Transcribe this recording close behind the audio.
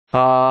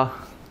Uh,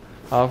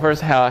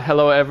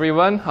 Hello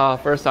everyone.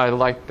 First, I'd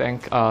like to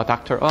thank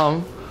Dr.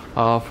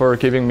 For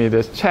giving me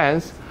this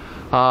chance.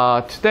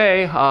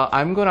 Today,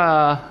 I'm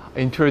gonna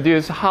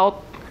introduce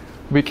how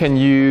we can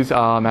use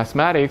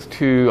mathematics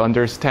to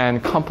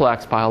understand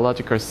complex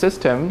biological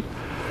systems.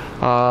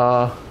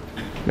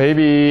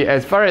 Maybe,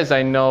 as far as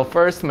I know,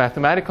 first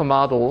mathematical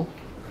model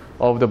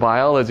of the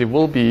biology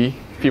will be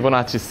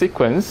Fibonacci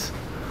sequence,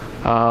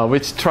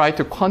 which try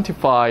to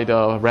quantify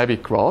the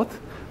rabbit growth.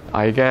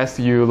 I guess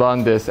you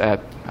learned this at,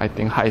 I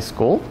think, high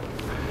school.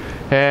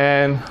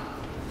 And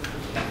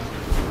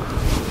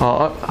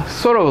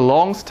sort of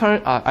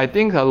long-term, I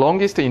think the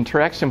longest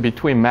interaction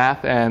between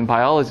math and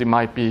biology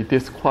might be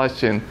this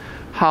question: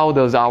 how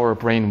does our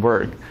brain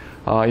work?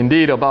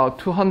 Indeed, about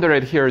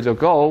 200 years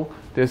ago,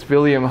 this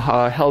William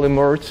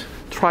Helmholtz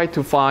tried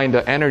to find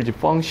the energy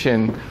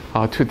function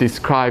to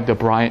describe the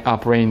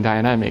brain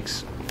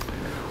dynamics.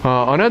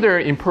 Another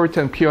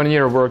important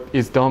pioneer work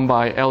is done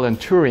by Alan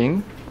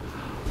Turing.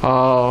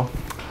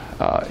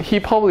 He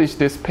published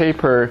this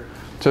paper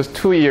just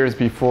 2 years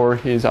before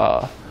his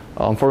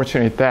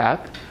unfortunate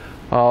death.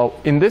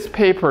 In this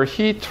paper,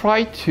 he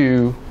tried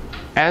to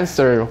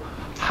answer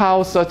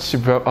how such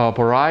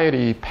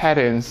variety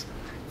patterns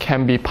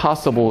can be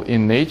possible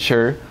in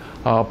nature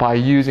by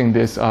using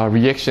this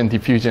reaction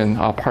diffusion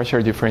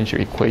partial differential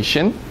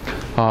equation.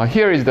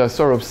 Here is the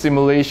sort of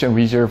simulation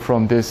result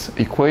from this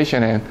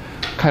equation and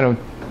kind of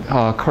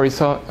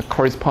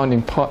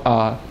corresponding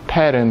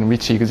pattern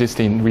which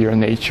exists in real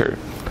nature.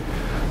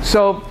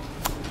 So,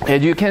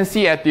 as you can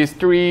see at these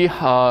three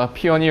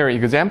pioneer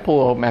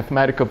examples of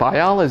mathematical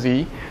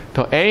biology,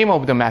 the aim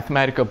of the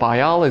mathematical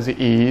biology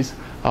is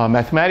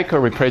mathematical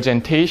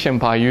representation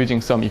by using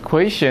some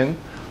equation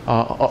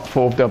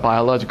for the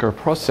biological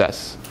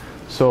process.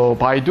 So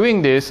by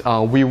doing this,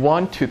 we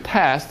want to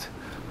test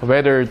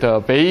whether the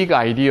vague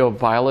idea of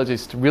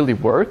biologists really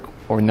work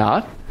or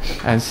not.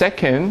 And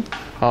second,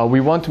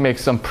 we want to make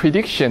some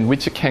prediction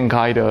which can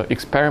guide the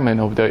experiment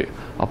of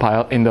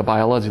in the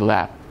biology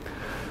lab.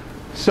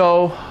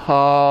 So,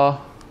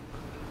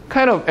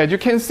 kind of, as you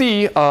can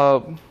see,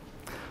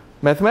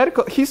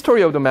 mathematical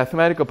history of the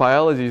mathematical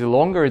biology is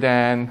longer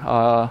than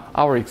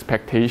our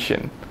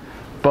expectation.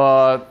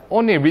 But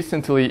only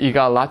recently it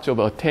got lots of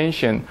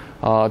attention.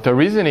 The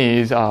reason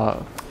is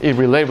it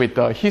relates with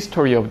the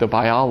history of the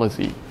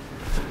biology.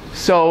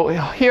 So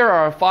here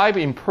are 5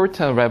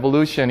 important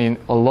revolutions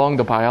along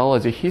the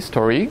biology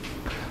history.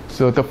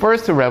 So the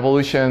first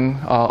revolution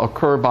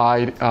occurred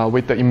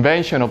with the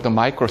invention of the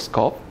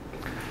microscope.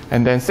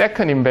 And then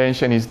second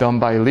invention is done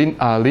by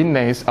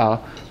Linné's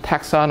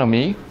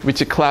taxonomy,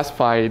 which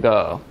classified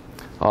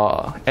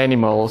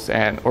animals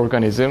and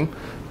organisms.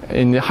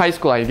 In high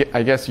school,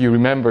 I guess you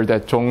remember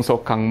that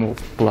종속 강목,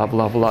 blah,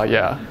 blah, blah,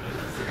 yeah.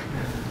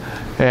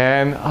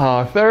 And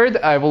third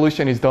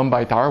evolution is done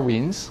by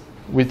Darwin's,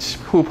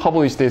 who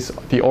published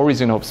The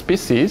Origin of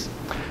Species.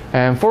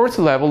 And fourth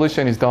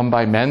evolution is done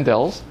by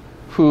Mendel's,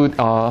 who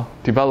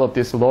developed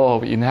this law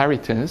of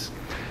inheritance.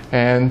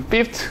 And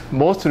fifth,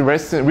 most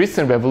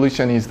recent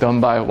revolution is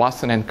done by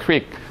Watson and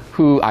Crick,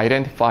 who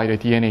identified the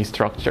DNA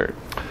structure.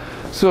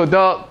 So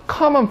the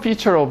common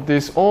feature of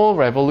this all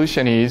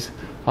revolution is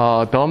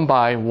done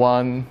by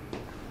one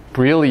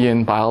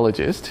brilliant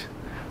biologist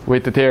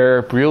with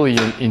their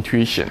brilliant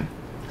intuition.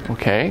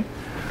 Okay?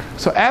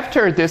 So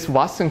after this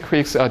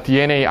Watson-Crick's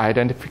DNA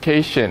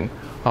identification,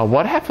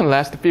 what happened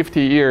last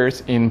 50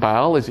 years in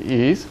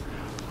biology is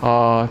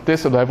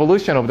this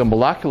revolution of the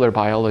molecular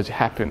biology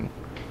happened.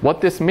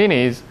 What this means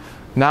is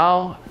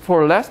now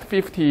for the last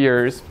 50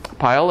 years,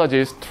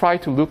 biologists try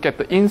to look at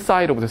the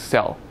inside of the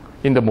cell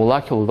in the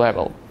molecular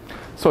level.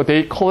 So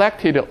they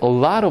collected a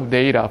lot of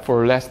data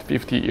for the last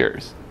 50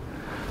 years.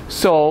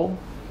 So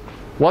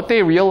what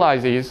they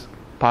realize is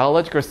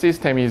biological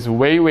system is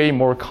way, way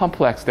more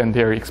complex than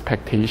their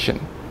expectation.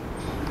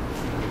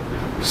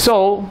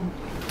 So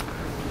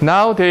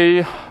now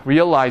they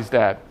realize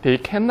that they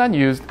cannot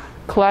use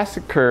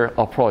classical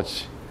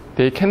approach.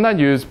 They cannot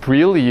use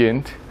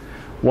brilliant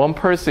one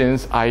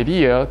person's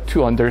idea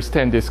to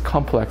understand this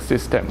complex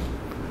system.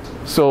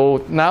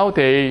 So now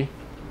they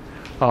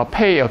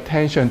pay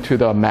attention to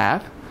the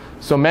math.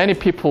 So many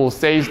people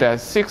say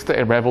that sixth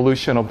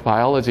revolution of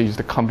biology is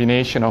the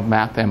combination of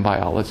math and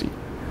biology.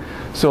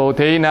 So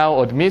they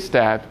now admit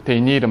that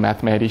they need a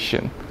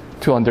mathematician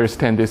to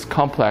understand this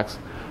complex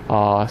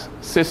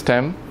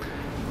system.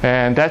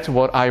 And that's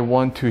what I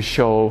want to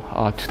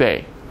show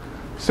today.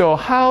 So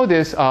how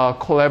this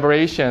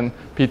collaboration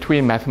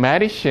between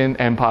mathematician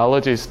and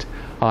biologist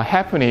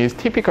happen is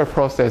typical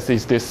process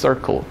is this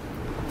circle,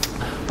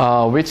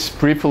 which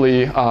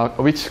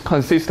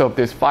consists of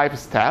these 5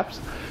 steps.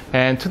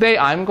 And today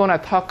I'm going to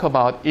talk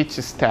about each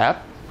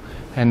step,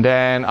 and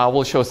then I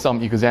will show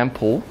some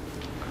example.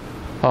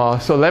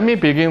 So let me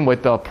begin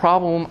with the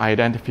problem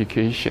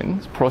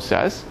identification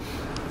process.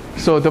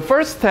 So the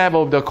first step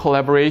of the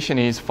collaboration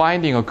is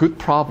finding a good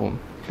problem.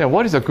 Now,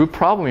 what is a good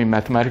problem in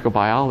mathematical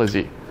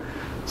biology?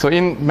 So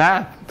in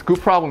math, good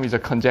problem is a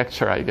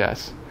conjecture, I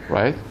guess,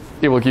 right?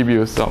 It will give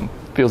you some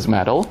fuse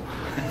metal.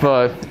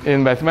 But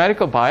in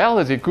mathematical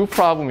biology, good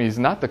problem is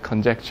not the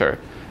conjecture.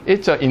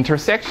 It's an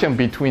intersection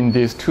between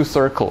these two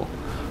circles.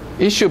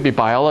 It should be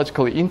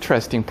biologically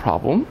interesting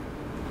problem,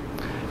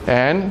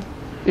 and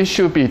it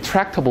should be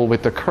tractable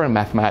with the current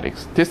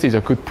mathematics. This is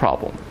a good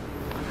problem.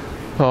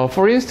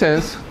 For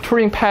instance,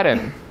 Turing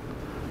pattern.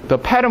 The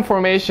pattern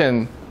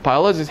formation,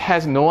 biologist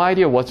has no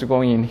idea what's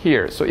going in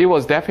here. So it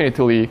was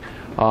definitely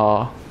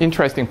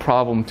interesting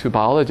problem to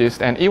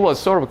biologists, and it was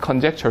sort of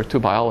conjecture to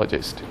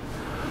biologists.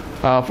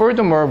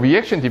 Furthermore,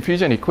 reaction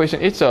diffusion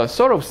equation, it's a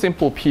sort of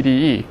simple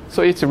PDE.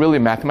 So it's a really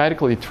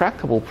mathematically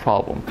tractable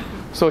problem.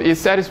 So it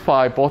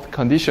satisfied both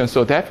conditions.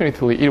 So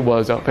definitely it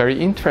was a very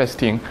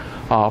interesting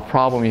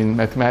problem in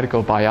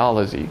mathematical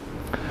biology.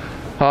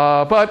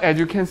 But as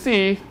you can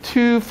see,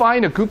 to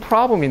find a good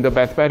problem in the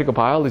mathematical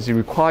biology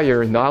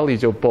require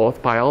knowledge of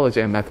both biology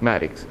and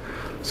mathematics.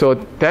 So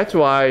that's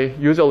why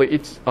usually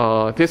it's,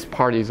 this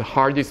part is the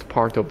hardest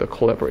part of the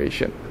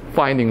collaboration,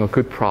 finding a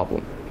good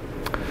problem.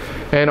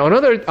 And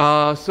another,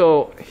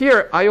 so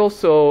here I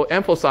also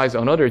emphasize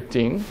another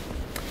thing.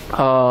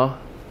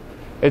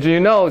 As you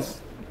know,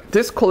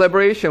 this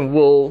collaboration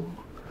will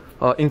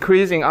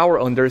increasing our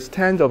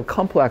understanding of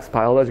complex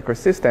biological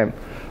system.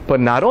 But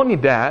not only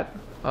that,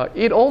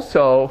 it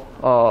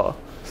also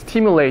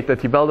stimulates the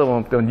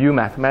development of the new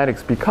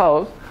mathematics,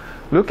 because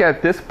look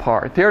at this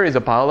part. There is a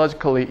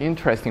biologically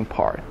interesting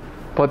part.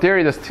 But there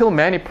is still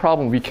many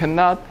problems we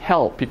cannot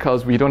help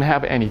because we don't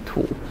have any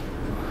tool.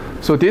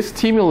 So this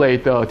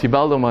stimulates the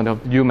development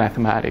of new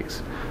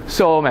mathematics.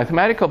 So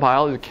mathematical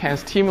biology can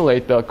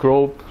stimulate the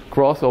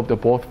growth of the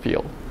both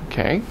field.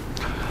 Okay.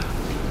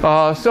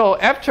 So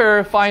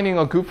after finding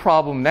a good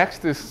problem,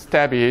 next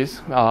step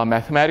is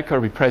mathematical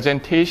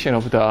representation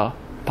of the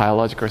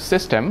biological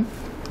system.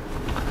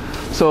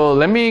 So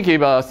let me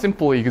give a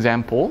simple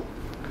example.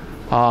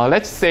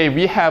 Let's say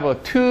we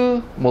have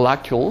two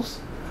molecules.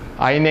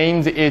 I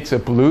named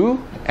it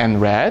blue and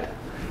red.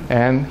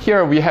 And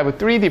here we have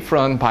three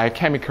different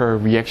biochemical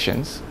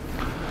reactions.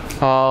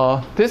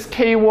 This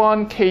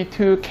K1,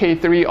 K2,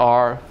 K3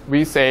 are,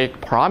 we say,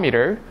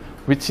 parameter,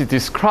 which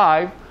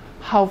describe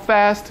how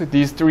fast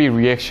these three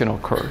reactions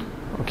occur.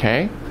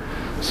 Okay?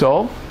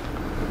 So,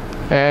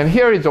 and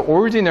here is the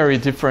ordinary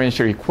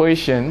differential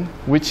equation,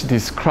 which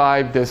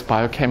describe these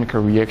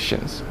biochemical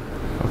reactions.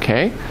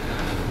 Okay?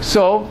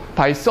 So,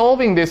 by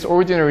solving this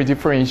ordinary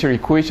differential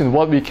equation,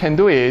 what we can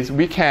do is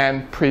we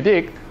can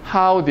predict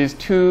how these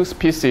two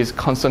species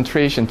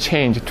concentration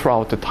change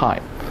throughout the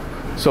time.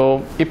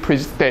 So it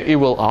predicts that it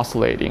will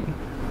oscillating.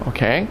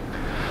 Okay?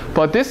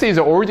 But this is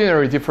an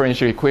ordinary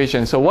differential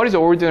equation. So what is the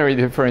ordinary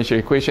differential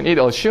equation? It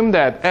assumes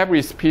that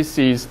every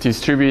species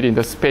distribute in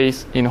the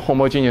space in a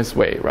homogeneous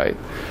way, right?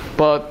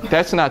 But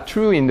that's not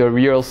true in the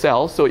real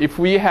cell. So if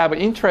we have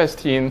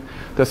interest in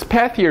the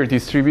spatial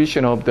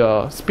distribution of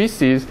the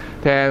species,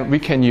 then we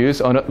can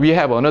use, we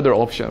have another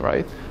option,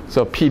 right?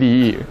 So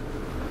PDE.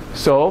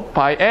 So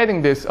by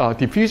adding this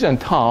diffusion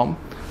term,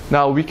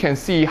 now we can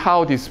see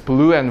how these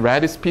blue and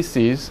red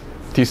species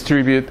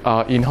distribute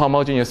in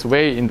homogeneous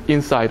way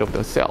inside of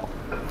the cell.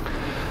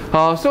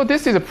 So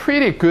this is a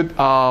pretty good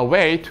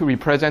way to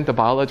represent the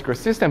biological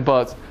system,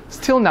 but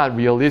still not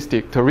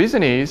realistic. The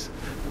reason is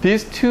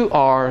these two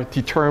are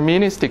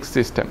deterministic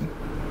system.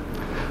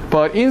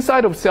 But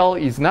inside of cell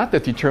is not the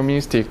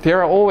deterministic.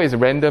 There are always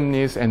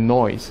randomness and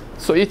noise.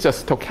 So it's a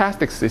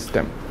stochastic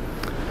system.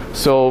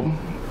 So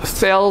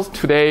cells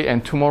today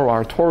and tomorrow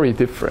are totally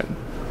different.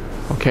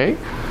 Okay?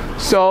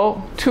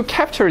 So to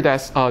capture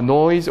that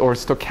noise or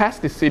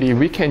stochasticity,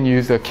 we can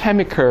use a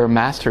chemical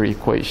master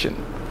equation.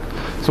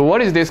 So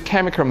what is this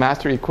chemical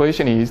master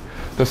equation is?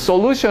 The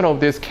solution of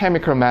this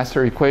chemical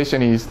master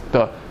equation is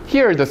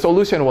here the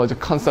solution was a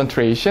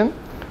concentration,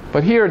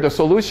 but here the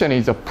solution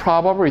is a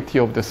probability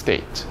of the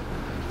state.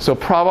 So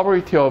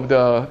probability of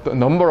the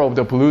number of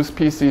the blue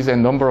species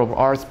and number of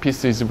our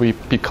species will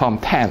become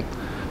 10.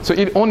 So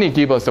it only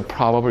gives us a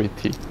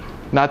probability,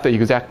 not the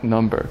exact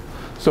number.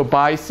 So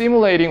by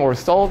simulating or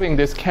solving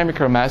this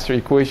chemical master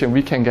equation,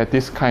 we can get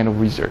this kind of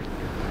result.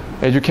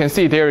 As you can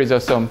see, there is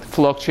some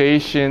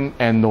fluctuation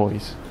and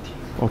noise.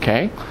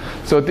 Okay?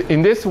 So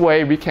in this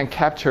way, we can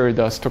capture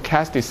the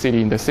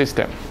stochasticity in the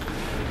system.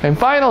 And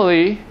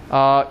finally,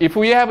 if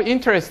we have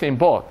interest in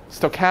both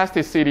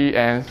stochasticity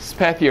and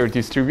spatial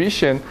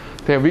distribution,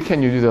 then we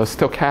can use the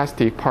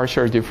stochastic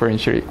partial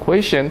differential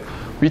equation,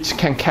 which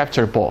can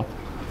capture both.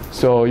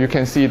 So you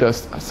can see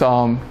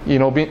some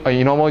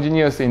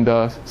inhomogeneous in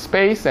the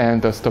space and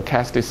the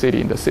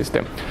stochasticity in the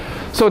system.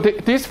 So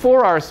these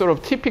four are sort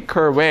of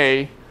typical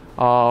way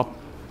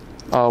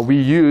we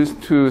use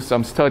to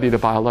study the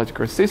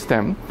biological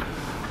system.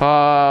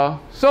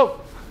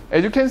 So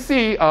as you can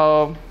see,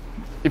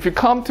 if you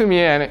come to me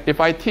and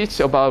if I teach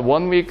about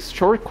 1 week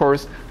short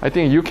course, I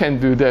think you can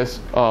do this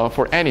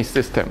for any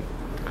system.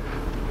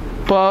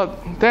 But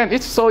then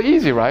it's so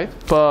easy, right?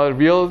 But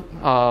real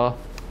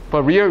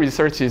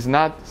research is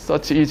not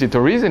such easy. The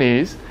reason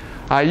is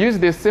I use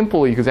this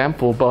simple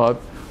example,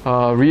 but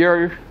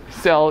real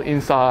cell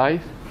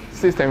inside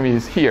system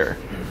is here.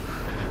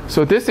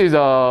 So this is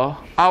I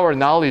our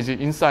knowledge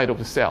inside of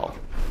the cell.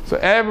 So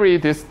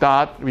this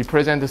dot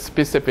represents a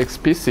specific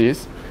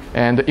species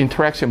and the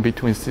interaction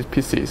between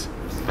species.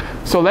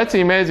 So let's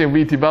imagine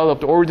we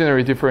developed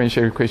ordinary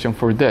differential equation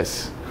for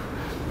this.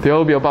 There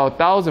will be about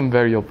 1,000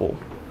 variables.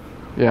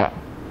 Yeah,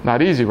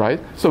 not easy, right?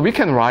 So we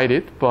can write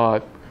it,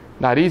 but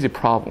not easy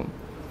problem.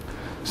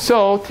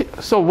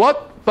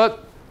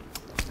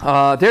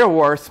 There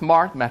were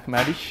smart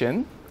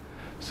mathematicians.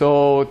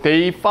 So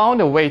they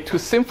found a way to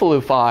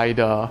simplify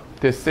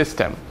this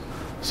system.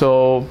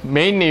 So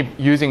mainly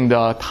using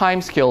the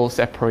time scale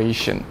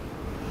separation.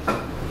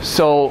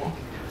 So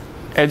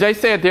as I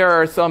said, there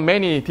are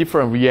many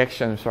different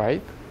reactions,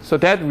 right? So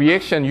that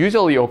reaction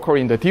usually occur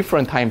in the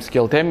different time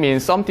scale. That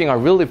means something are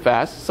really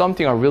fast,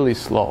 something are really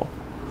slow.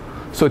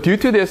 So due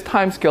to this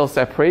time scale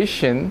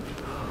separation,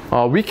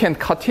 we can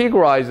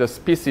categorize the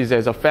species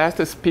as a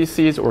fast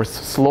species or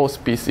slow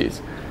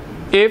species.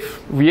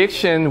 If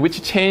reaction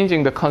which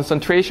changing the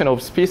concentration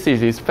of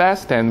species is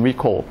fast, then we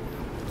call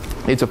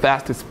it's a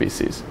fast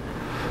species.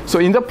 So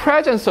in the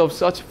presence of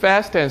such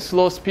fast and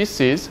slow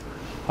species,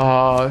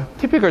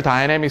 typical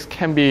dynamics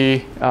can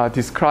be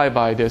described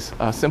by this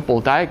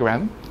simple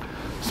diagram.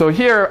 So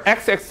here,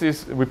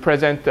 x-axis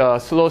represents the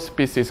slow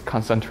species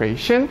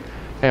concentration,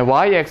 and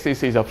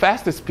y-axis is a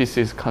fast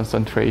species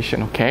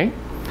concentration. Okay.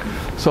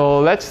 So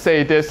let's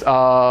say this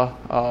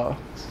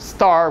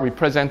star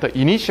represents the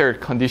initial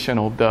condition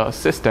of the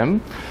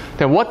system.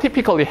 Then what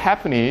typically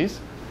happens is,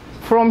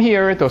 from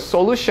here, the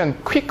solution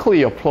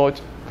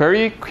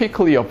very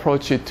quickly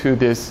approaches to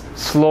this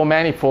slow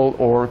manifold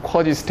or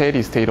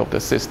quasi-steady state of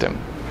the system.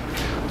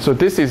 So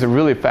this is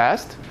really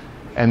fast.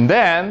 And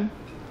then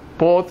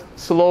both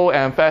slow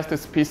and fast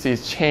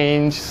species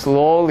change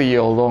slowly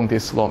along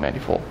this slow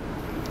manifold.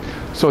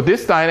 So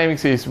this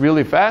dynamics is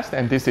really fast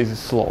and this is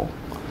slow.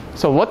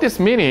 So what this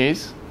means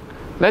is,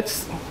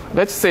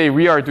 let's say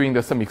we are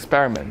doing some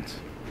experiment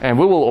and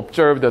we will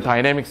observe the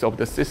dynamics of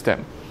the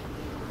system.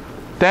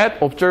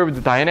 That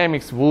observed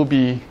dynamics will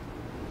be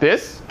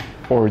this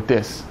or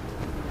this.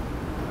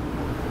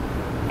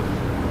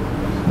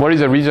 What is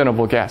a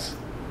reasonable guess?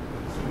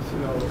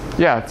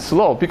 Yeah, it's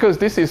slow because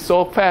this is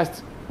so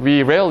fast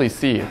we rarely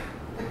see it.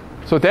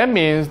 So that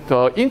means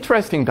the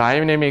interesting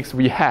dynamics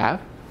we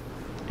have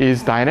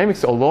is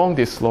dynamics along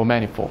this slow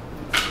manifold.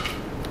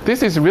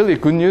 This is really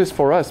good news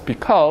for us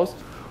because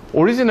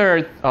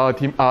original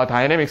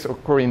dynamics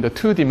occur in the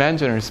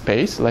two-dimensional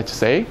space, let's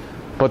say,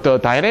 but the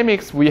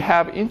dynamics we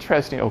have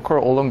interest in occur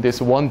along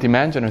this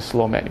one-dimensional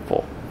slow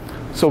manifold.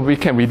 So we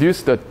can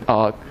reduce the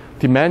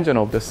dimension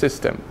of the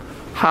system.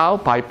 How?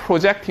 By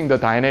projecting the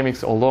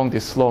dynamics along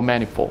this slow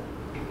manifold.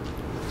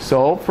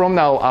 So from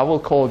now, I will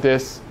call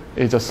this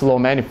is a slow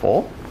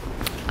manifold.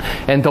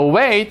 And the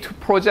way to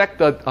project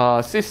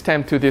the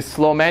system to this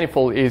slow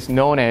manifold is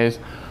known as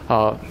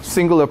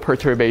singular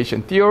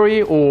perturbation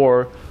theory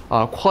or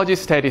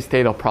quasi-steady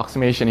state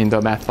approximation in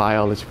the math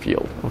biology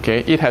field.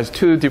 Okay, it has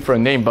two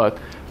different names, but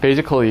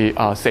basically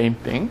same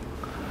thing.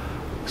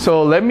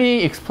 So let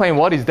me explain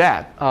what is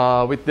that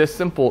with this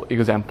simple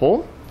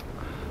example.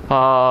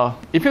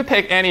 If you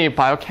take any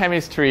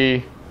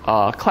biochemistry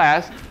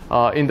class,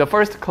 in the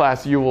first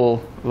class you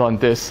will learn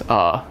this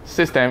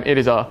system. It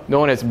is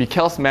known as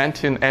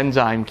Michaelis-Menten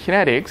enzyme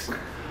kinetics.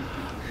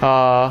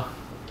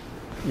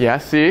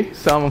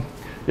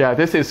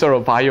 This is sort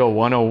of Bio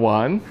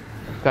 101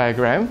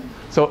 diagram.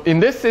 So in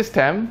this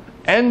system,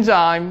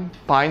 enzyme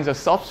binds a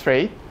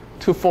substrate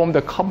to form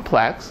the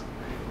complex,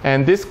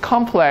 and this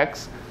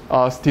complex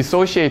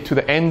dissociates to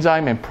the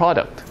enzyme and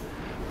product.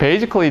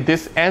 Basically,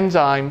 this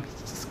enzyme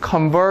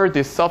converts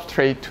this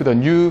substrate to the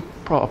new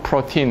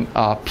protein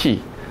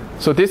P.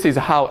 So this is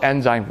how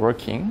enzyme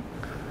working.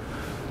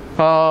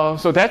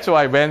 So that's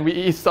why when we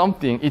eat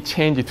something, it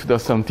changes to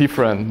some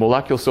different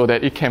molecule so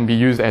that it can be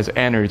used as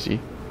energy.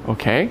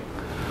 Okay.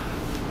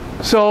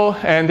 So,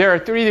 and there are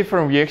three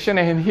different reactions,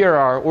 and here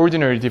are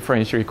ordinary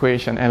differential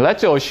equation. And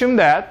let's assume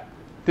that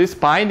this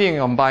binding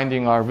and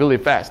unbinding are really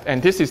fast.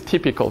 And this is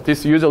typical.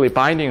 This usually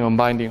binding and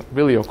unbinding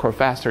really occur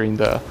faster in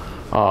the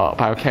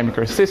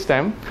biochemical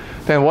system.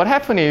 Then what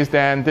happens is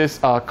then this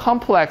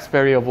complex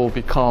variable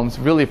becomes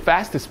really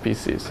fast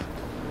species.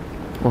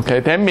 Okay,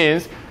 that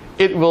means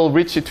it will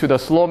reach to the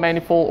slow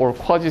manifold or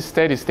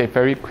quasi-steady state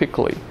very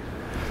quickly.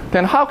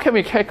 Then how can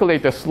we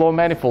calculate the slow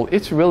manifold?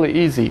 It's really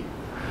easy.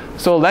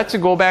 So let's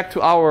go back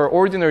to our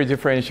ordinary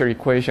differential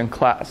equation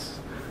class.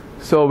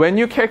 So when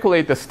you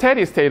calculate the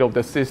steady state of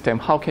the system,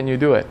 how can you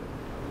do it?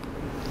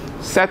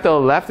 Set the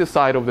left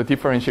side of the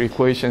differential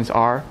equations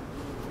are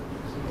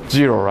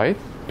 0, right?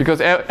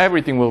 Because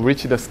everything will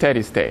reach the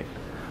steady state.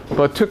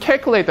 But to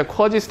calculate the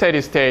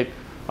quasi-steady state,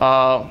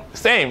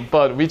 same,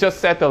 but we just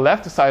set the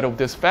left side of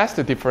this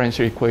fast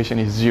differential equation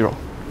is 0.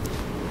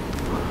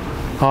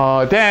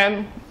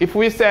 Then, if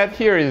we set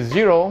here is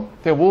 0,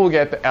 then we will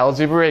get the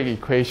algebraic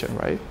equation,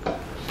 right?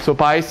 So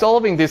by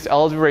solving this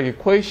algebraic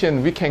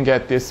equation, we can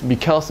get this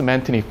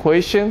Michaelis-Menten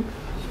equation,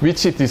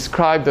 which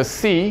describes the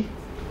C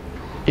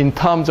in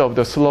terms of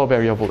the slow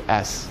variable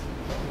S.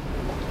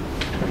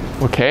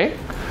 Okay?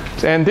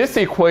 And this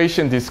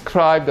equation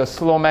describes the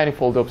slow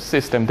manifold of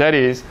system. That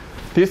is,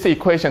 this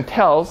equation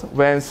tells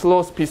when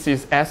slow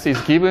species S is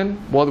given,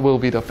 what will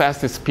be the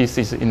fastest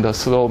species in the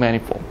slow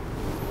manifold.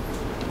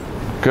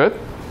 Good?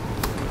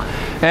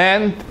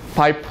 And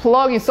by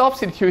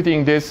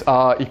substituting this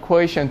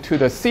equation to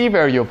the C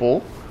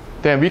variable,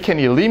 then we can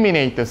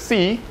eliminate the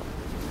C.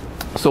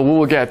 So we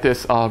will get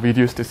this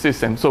reduced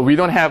system. So we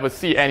don't have a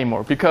C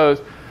anymore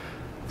because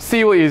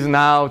C is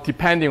now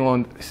depending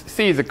on,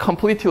 C is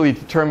completely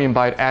determined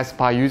by S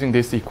by using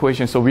this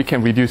equation, so we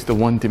can reduce the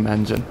one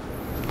dimension.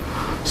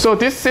 So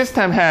this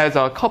system has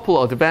a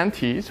couple of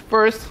advantages.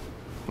 First,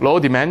 low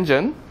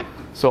dimension,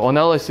 so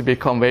analysis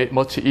becomes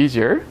much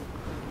easier.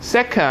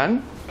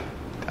 Second,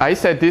 I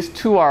said these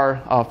two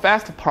are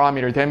fast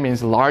parameter, that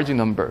means large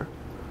number.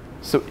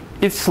 So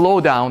it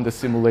slows down the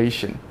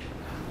simulation.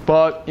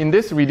 But in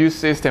this reduced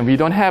system, we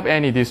don't have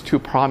any of these two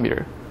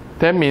parameters.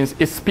 That means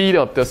it speeds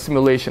up the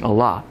simulation a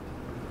lot.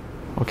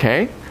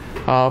 Okay.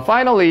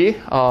 Finally,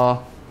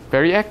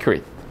 very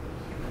accurate.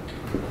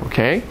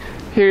 Okay.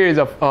 Here is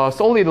a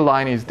solid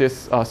line is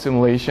this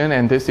simulation,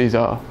 and this is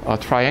a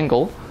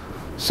triangle.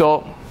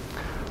 So,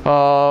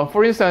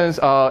 for instance,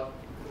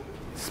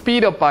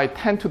 speed up by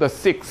 10 to the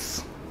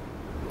 6,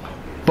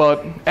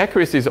 but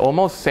accuracy is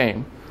almost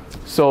same.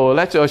 So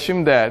let's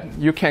assume that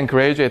you can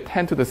graduate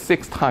 10 to the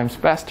 6 times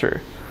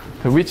faster.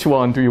 Which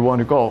one do you want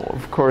to go?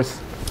 Of course,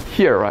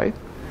 here, right?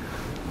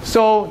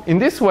 So in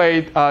this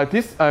way,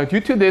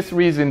 due to this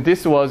reason,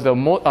 this was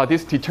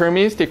this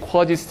deterministic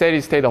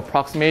quasi-steady state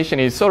approximation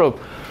is sort of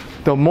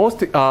the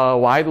most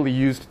widely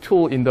used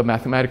tool in the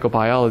mathematical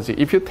biology.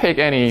 If you take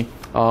any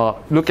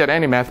look at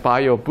any math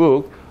bio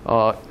book,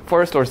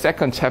 first or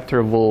second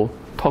chapter will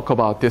talk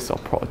about this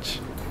approach.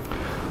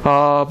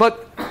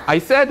 But I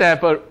said that,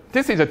 but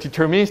this is a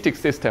deterministic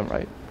system,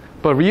 right?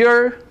 But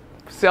real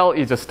cell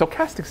is a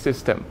stochastic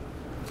system.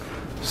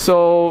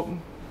 So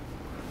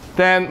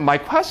then my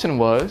question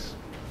was,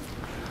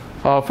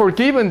 for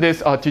given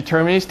this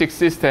deterministic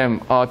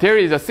system, there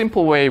is a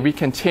simple way we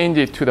can change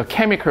it to the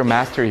chemical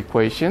master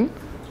equation,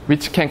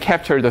 which can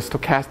capture the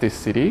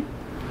stochasticity.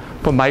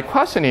 But my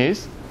question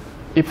is,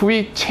 if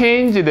we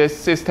change this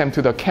system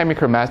to the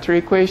chemical master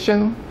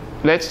equation,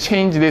 let's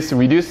change this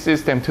reduced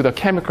system to the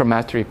chemical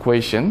master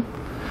equation,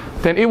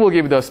 then it will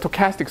give the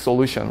stochastic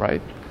solution,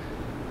 right?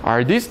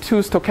 Are these two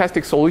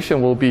stochastic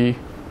solutions will be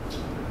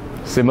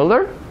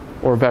similar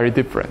or very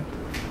different?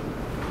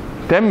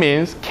 That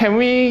means, can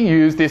we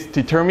use this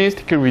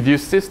deterministically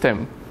reduced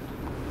system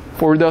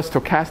for the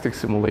stochastic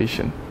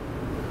simulation?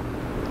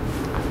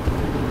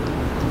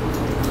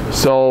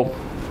 So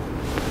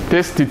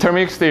this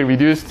deterministically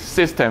reduced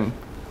system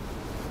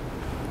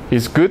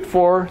is good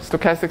for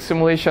stochastic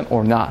simulation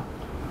or not?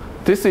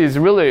 This is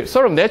really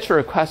sort of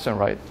natural question,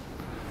 right?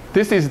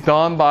 This is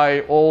done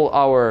by all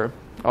our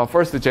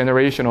first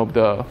generation of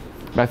the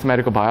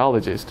mathematical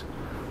biologists.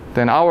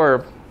 Then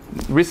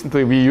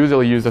recently we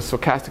usually use a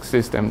stochastic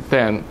system.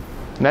 Then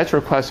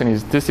natural question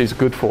is, this is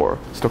good for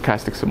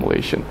stochastic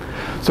simulation.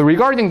 So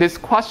regarding this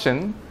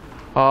question,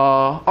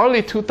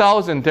 early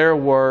 2000 there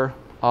were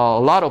a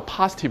lot of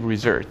positive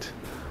results,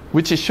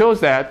 which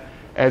shows that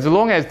as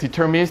long as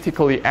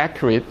deterministically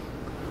accurate,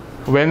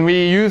 when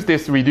we use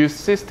this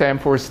reduced system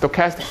for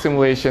stochastic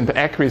simulation, the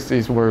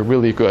accuracies were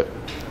really good.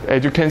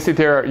 As you can see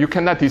there, you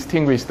cannot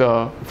distinguish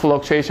the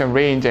fluctuation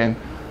range and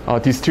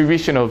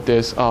distribution of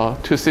this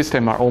two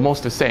systems are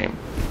almost the same.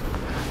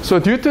 So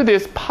due to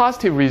this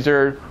positive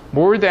result,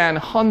 more than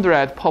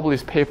 100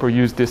 published papers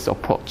use this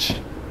approach.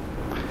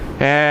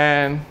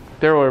 And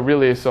there were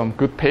really some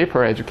good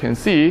paper, as you can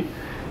see.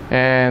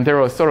 And there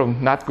was sort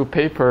of not good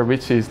paper,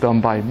 which is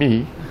done by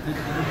me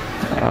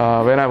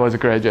when I was a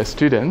graduate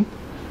student.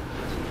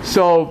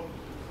 So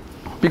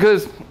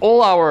because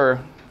all our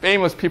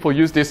famous people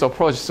use this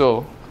approach,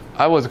 so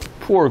I was a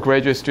poor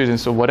graduate student,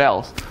 so what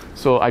else?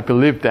 So I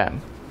believed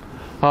them.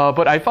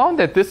 But I found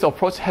that this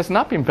approach has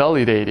not been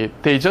validated.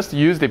 They just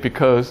used it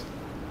because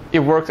it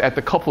works at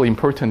a couple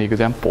important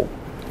examples.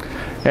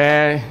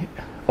 And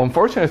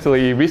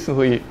unfortunately,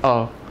 recently,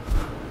 a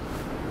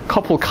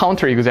couple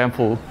counter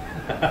examples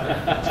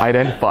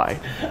identified.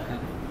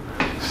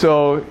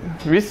 So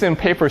recent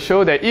papers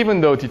show that even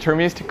though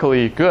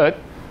deterministically good,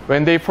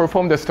 when they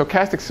perform the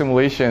stochastic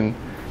simulation,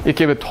 it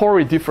gave a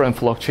totally different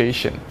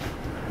fluctuation.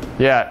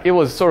 Yeah, it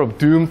was sort of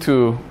doomed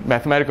to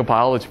mathematical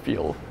biology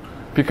field,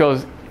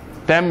 because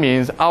that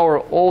means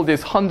all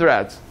these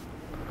hundreds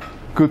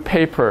good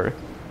paper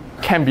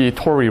can be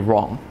totally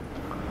wrong.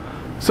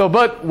 So,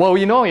 but what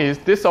we know is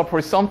this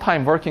approach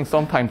sometimes working,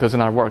 sometimes does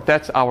not work.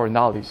 That's our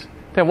knowledge.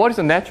 Then what is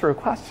the natural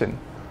question?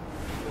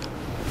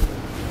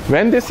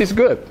 When this is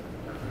good,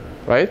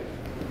 right?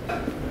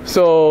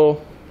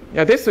 So,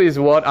 yeah, this is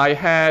what I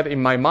had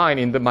in my mind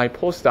in my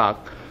postdoc.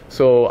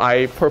 So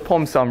I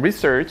performed some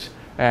research,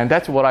 and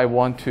that's what I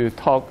want to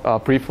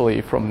talk briefly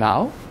from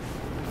now.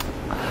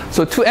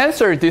 So to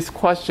answer this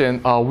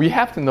question, we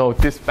have to know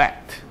this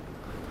fact.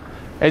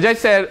 As I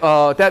said,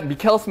 that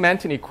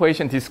Michaelis-Menten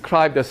equation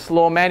describes the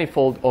slow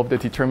manifold of the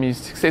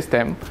deterministic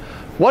system.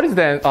 what is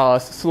then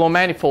slow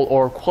manifold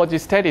or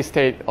quasi-steady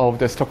state of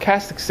the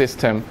stochastic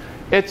system?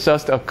 It's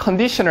just a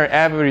conditional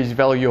average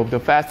value of the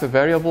fast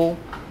variable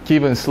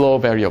given slow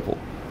variable.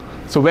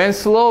 So when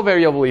slow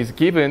variable is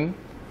given,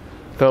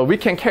 we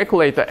can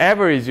calculate the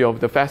average of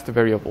the fast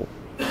variable.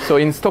 So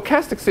in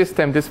stochastic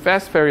system, this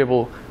fast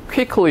variable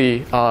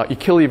quickly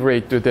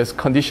equilibrate to this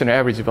conditional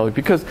average value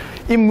because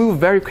it moves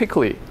very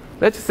quickly.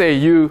 Let's say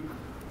you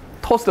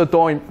toss the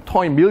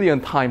coin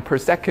million times per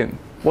second.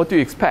 What do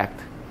you expect?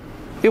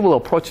 It will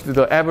approach to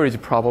the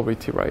average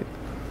probability, right?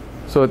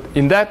 So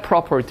in that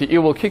property, it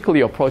will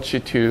quickly approach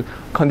it to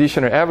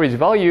conditional average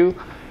value.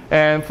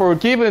 And for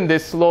given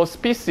this slow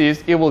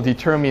species, it will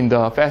determine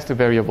the fast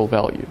variable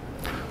value.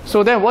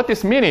 So then what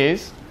this means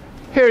is,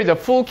 here is a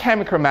full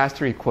chemical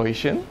mastery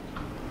equation,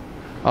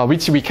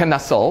 which we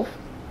cannot solve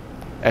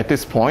at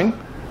this point.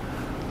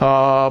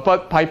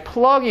 But by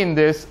plugging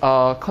this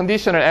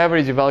conditional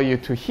average value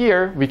to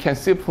here, we can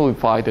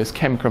simplify this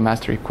chemical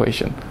mastery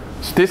equation.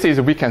 So this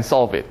is, we can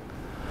solve it.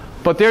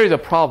 But there is a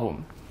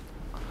problem.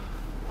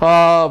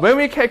 When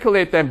we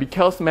calculate the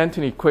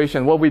Michaelis-Menten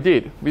equation, what we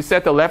did, we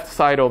set the left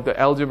side of the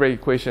algebraic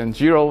equation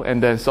 0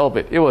 and then solve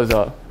it. It was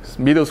a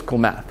middle school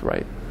math,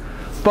 right?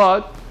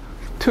 But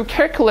to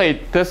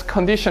calculate this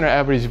conditional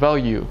average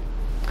value,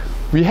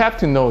 we have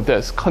to know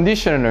this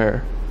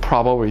conditional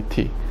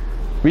probability,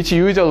 which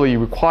usually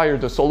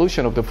requires the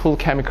solution of the full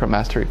chemical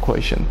mastery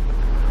equation.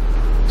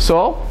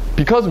 So,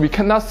 because we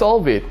cannot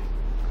solve it,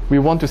 we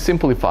want to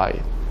simplify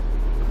it.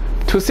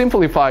 To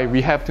simplify,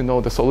 we have to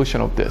know the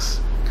solution of this.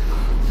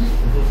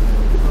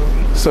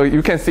 So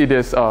you can see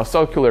this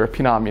circular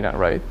phenomenon,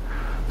 right?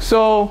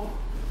 So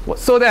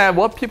that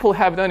what people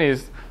have done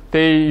is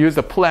they use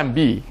a plan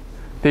B.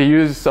 They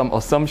use some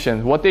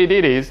assumptions. What they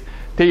did is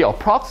they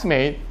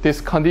approximate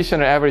this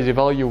conditional average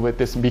value with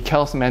this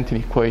Michaelis-Menten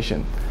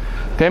equation.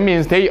 That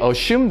means they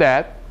assume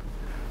that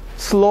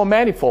slow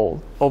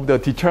manifold of the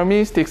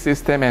deterministic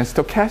system and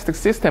stochastic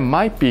system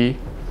might be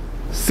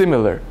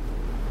similar.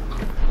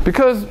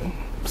 Because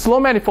slow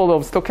manifold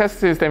of stochastic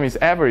system is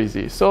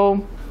average.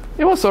 So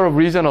it was sort of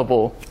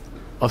reasonable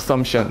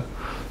assumption.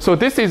 So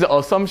this is an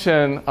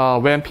assumption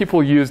when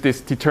people use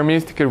this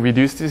deterministically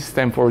reduced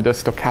system for the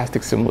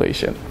stochastic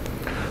simulation.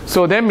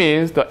 So that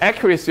means the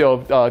accuracy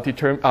of that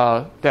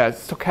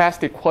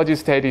stochastic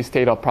quasi-steady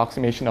state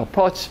approximation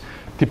approach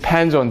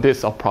depends on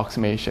this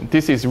approximation.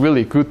 This is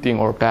really good thing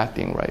or bad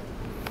thing, right?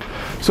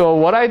 So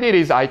what I did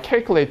is I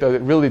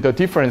calculated really the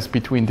difference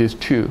between these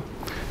two.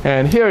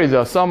 And here is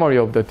a summary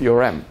of the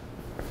theorem.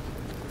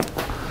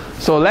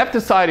 So left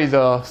side is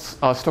a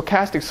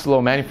stochastic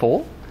slow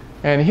manifold,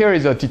 and here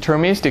is a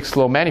deterministic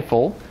slow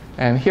manifold,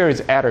 and here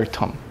is adder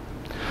term.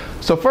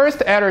 So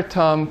first adder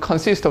term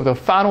consists of the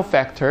final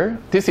factor.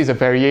 This is a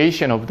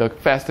variation of the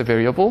fast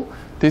variable.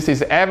 This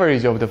is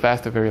average of the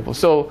fast variable.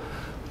 So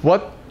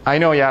what I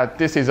know, yeah,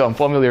 this is an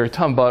unfamiliar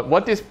term, but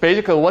what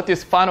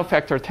this final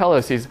factor tells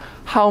us is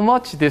how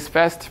much this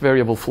fast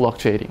variable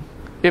fluctuating.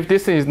 If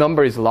this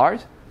number is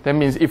large, that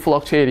means it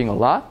fluctuating a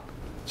lot.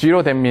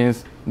 0, that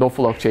means no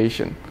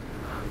fluctuation.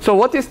 So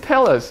what this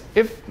tells us,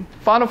 if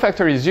final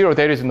factor is 0,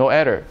 there is no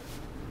adder.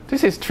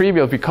 This is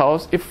trivial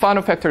because if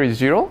final factor is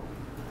 0,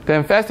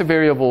 then fast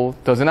variable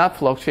does not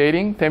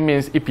fluctuating. That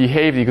means it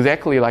behaves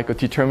exactly like a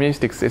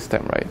deterministic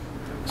system, right?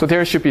 So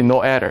there should be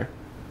no adder.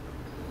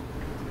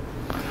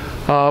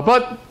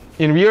 But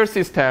in real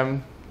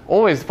system,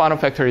 always final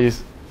factor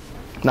is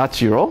not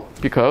 0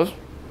 because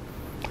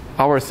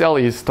our cell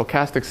is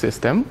stochastic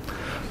system.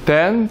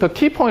 Then the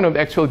key point of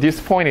actually this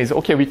point is,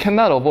 okay, we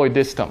cannot avoid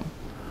this term.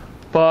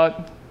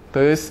 But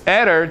this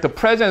adder, the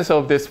presence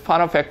of this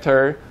final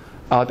factor,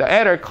 the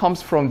adder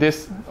comes from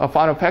this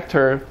final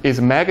factor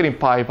is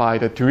magnified by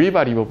the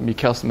derivative of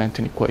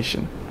Michaelis-Menten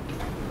equation.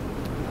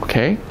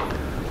 Okay?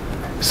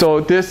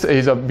 So this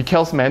is a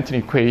Michaelis-Menten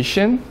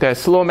equation that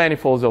slow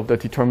manifolds of the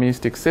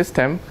deterministic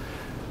system.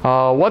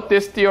 What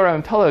this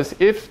theorem tells us,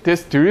 if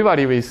this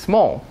derivative is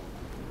small,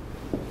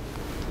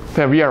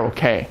 then we are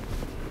okay.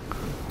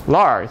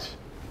 Large,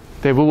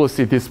 then we will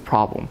see this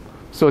problem.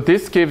 So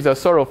this gives a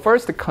sort of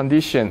first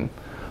condition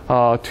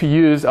to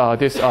use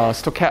this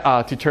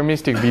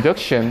deterministic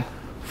reduction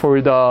for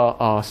the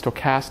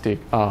stochastic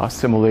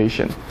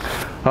simulation.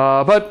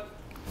 But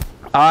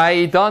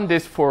I done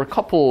this for a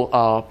couple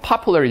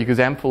popular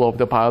example of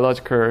the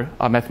biological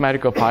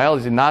mathematical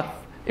biology.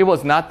 It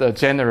was not the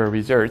general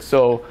result.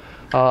 So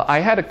I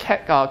had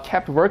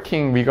kept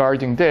working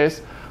regarding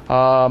this.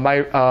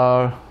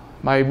 My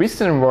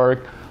recent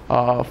work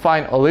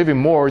find a little bit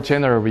more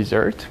general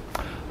result.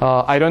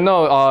 I don't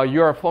know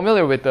you are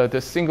familiar with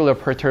the singular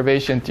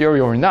perturbation theory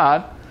or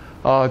not.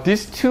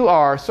 These two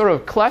are sort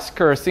of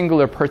classical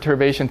singular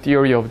perturbation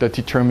theory of the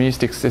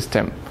deterministic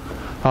system.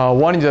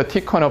 One is a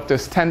Tikhonov the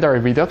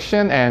standard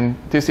reduction, and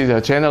this is a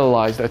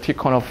generalized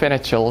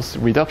Tikhonov-Fenichels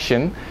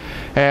reduction.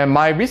 And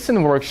my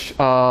recent work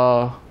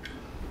shows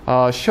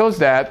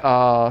that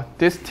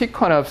this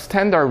Tikhonov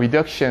standard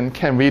reduction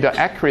can read an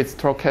accurate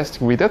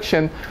stochastic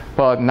reduction,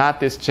 but not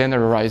this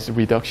generalized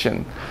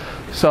reduction.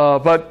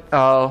 So,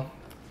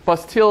 but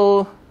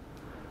still,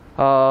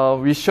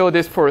 we show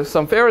this for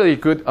some fairly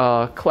good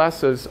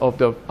classes of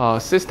the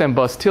system,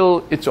 but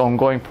still it's an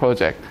ongoing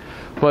project.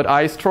 But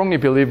I strongly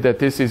believe that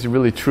this is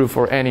really true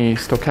for any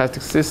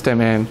stochastic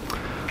system. And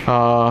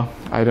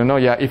I don't know,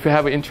 yeah, if you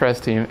have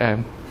interest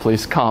in,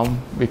 please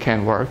come, we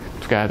can work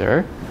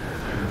together.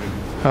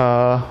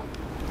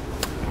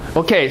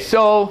 Okay,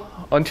 so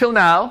until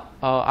now,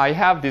 I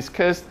have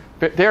discussed,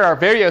 there are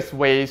various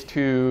ways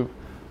to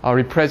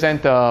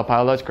represent the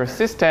biological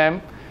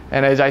system.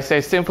 And as I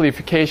say,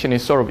 simplification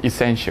is sort of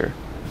essential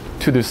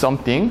to do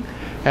something.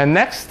 And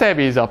next step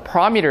is a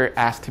parameter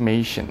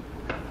estimation.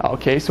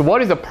 Okay, so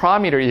what is a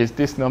parameter is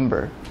this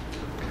number.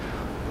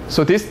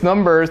 So this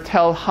number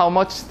tells how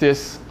much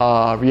this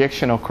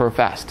reaction occurs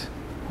fast.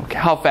 Okay,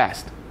 how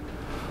fast.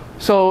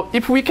 So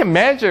if we can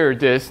measure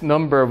this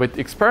number with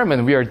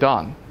experiment, we are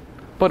done.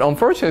 But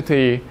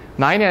unfortunately,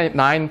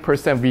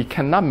 99% we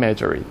cannot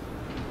measure it.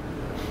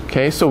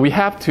 Okay, so we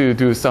have to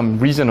do some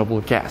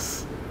reasonable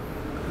guess.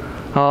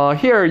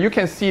 Here you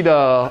can see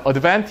the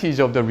advantage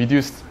of the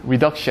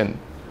reduction.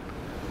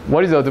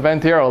 What is the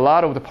advantage? There are a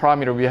lot of the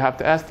parameters we have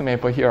to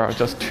estimate, but here are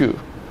just two.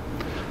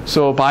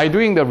 So by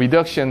doing the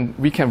reduction,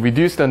 we can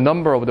reduce the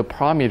number of the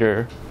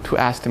parameter to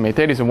estimate.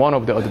 That is one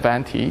of the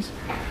advantages.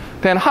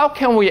 Then how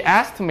can we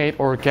estimate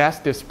or guess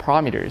these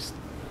parameters?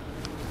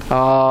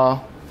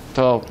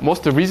 The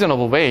most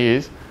reasonable way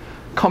is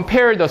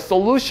compare the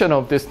solution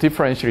of this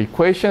differential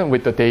equation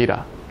with the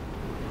data.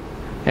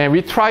 And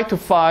we try to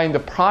find the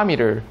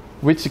parameter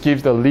which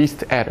gives the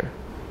least error.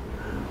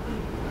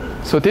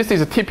 So this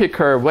is a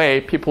typical way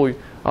people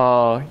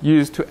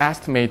use to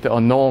estimate the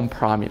unknown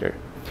parameter.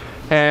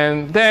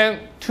 And then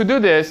to do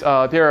this,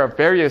 there are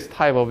various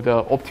types of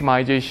the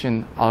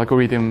optimization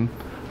algorithm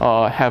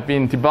have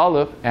been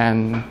developed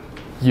and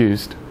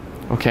used.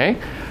 Okay,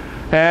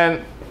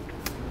 and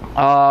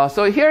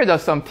so here are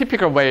some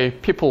typical way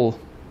people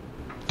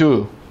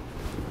do.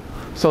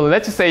 So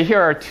let's say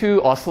here are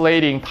two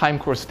oscillating time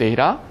course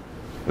data.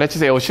 Let's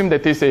say assume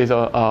that this is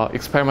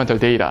experimental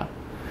data.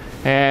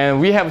 And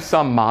we have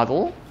some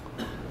model.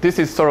 This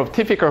is sort of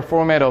typical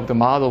format of the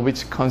model,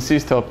 which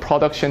consists of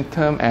production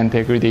term and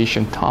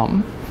degradation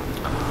term.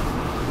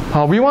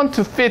 We want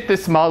to fit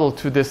this model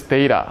to this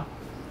data.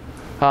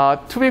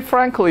 To be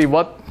frankly,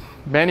 what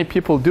many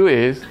people do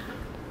is,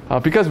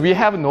 because we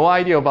have no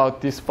idea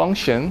about this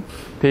function,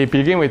 they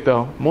begin with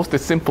the most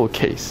simple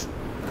case.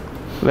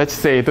 Let's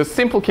say the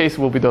simple case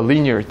will be the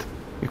linear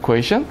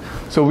equation.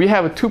 So we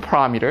have two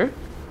parameters.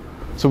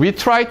 So we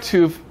try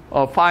to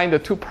find the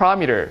two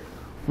parameters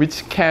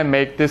which can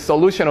make the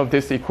solution of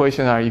this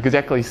equation are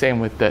exactly the same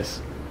with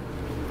this.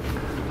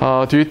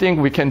 Do you think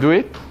we can do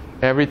it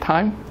every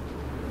time?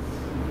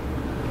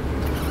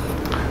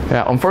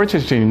 Yeah,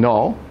 unfortunately,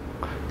 no.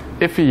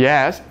 If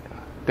yes,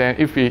 then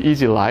it will be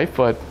easy life.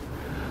 But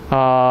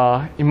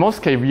in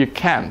most cases, we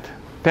can't.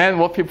 Then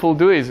what people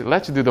do is,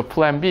 let's do the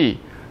plan B.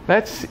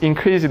 Let's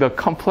increase the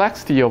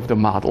complexity of the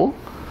model.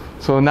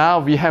 So now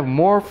we have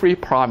more free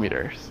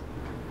parameters.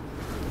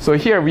 So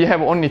here we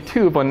have only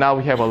two, but now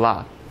we have a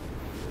lot.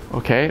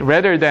 Okay,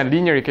 rather than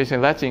linear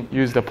equation, let's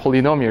use the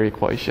polynomial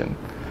equation.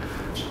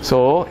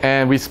 So,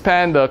 and we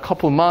spend a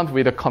couple months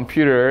with the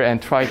computer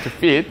and try to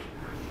fit.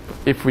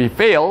 If we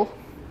fail,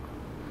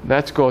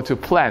 let's go to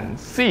plan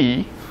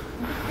C.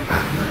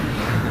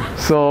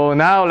 So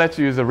now let's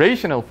use a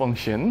rational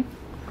function.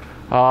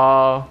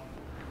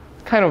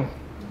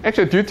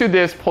 Actually, due to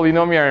this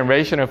polynomial and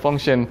rational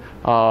function,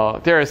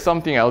 there is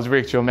something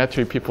algebraic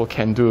geometry people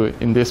can do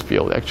in this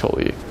field,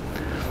 actually.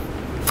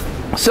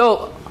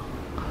 So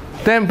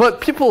then, but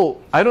people,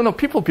 I don't know,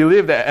 people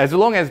believe that as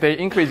long as they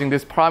increasing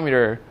this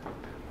parameter,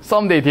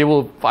 someday they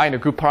will find a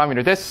good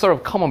parameter. That's sort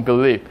of common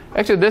belief.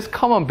 Actually, this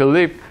common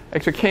belief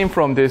actually came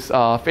from this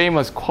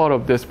famous quote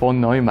of this von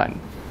Neumann.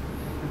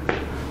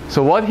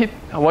 So what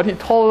he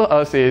told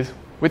us is,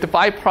 with the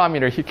 5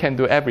 parameter, he can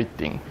do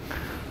everything.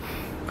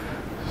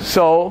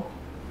 So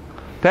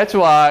that's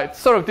why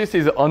sort of this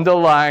is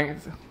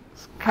underlying.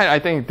 I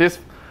think this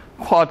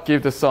quote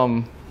gives us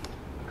some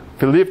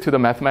belief to the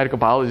mathematical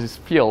biologist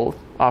field.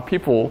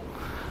 People,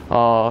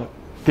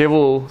 they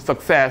will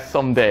success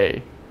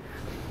someday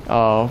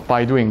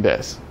by doing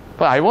this.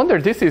 But I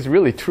wonder this is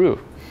really true.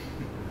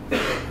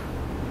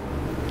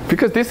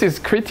 Because this is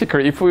critical.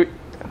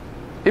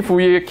 If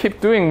we keep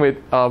doing with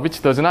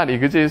which does not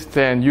exist,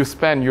 then you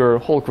spend your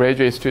whole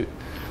graduate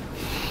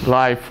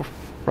life,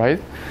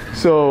 right?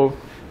 So,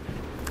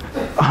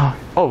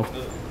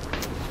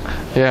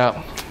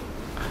 yeah.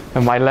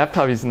 And my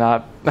laptop is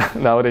not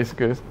nowadays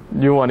good.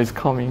 New one is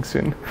coming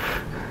soon.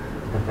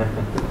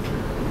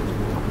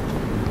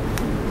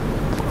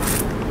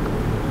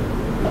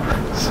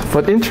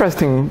 But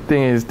interesting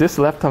thing is this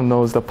laptop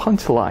knows the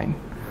punchline.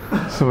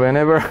 So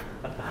whenever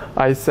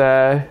I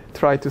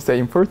try to say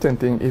important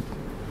thing, it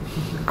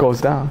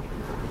goes down.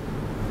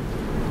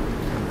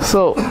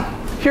 So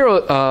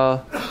here,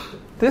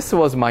 this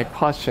was my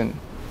question.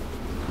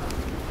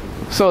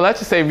 So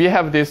let's say we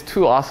have these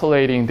two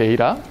oscillating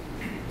data.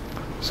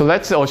 So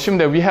let's assume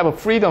that we have a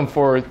freedom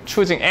for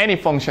choosing any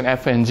function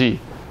f and g.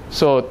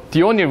 So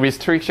the only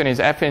restriction is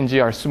f and g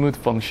are smooth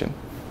function.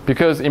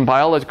 Because in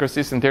biological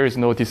system, there is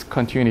no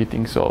discontinuity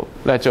thing. So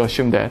let's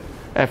assume that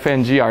f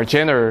and g are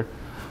general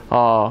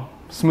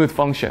smooth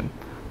function.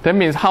 That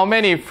means how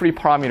many free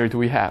parameters do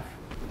we have?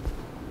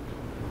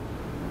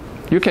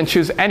 You can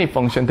choose any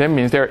function. That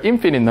means there are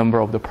infinite number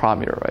of the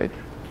parameter, right?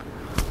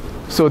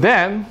 So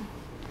then,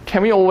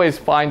 can we always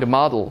find a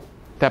model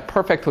that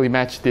perfectly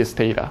matches this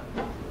data?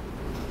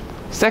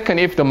 Second,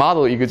 if the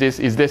model exists,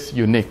 is this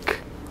unique?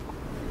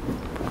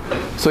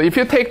 So if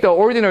you take the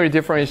ordinary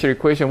differential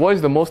equation, what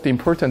is the most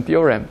important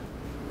theorem?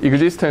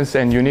 Existence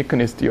and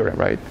uniqueness theorem,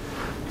 right?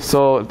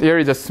 So there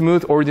is a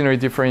smooth ordinary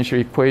differential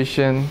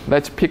equation.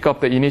 Let's pick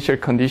up the initial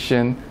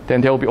condition.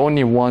 Then there will be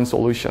only one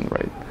solution,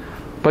 right?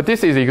 But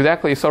this is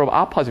exactly sort of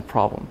opposite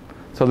problem.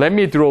 So let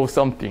me draw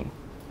something.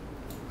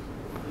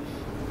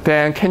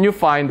 Then can you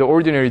find the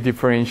ordinary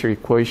differential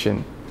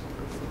equation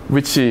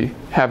which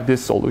have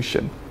this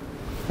solution?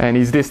 And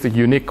is this the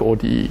unique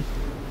ODE?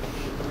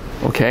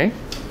 Okay.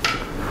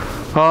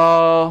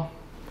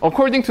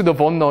 According to the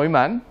von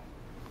Neumann,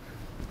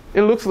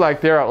 it looks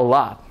like there are a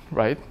lot,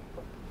 right?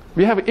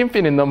 We have an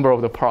infinite number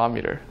of the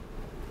parameter,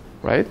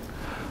 right?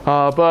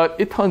 But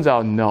it turns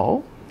out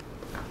no.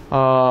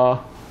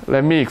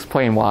 Let me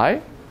explain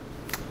why.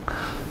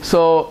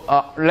 So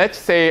let's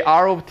say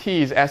R of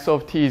t is S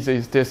of t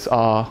is this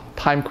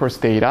time course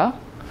data.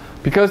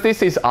 Because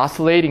this is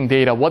oscillating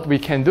data, what we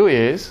can do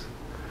is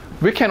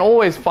we can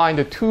always find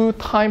the two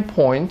time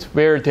points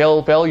where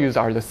their values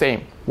are the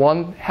same.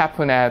 One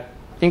happen at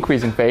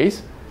increasing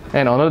phase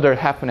and another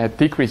happen at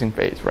decreasing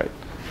phase, right?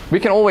 We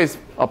can always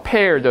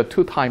pair the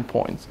two time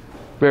points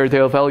where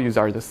their values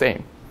are the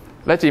same.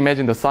 Let's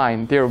imagine the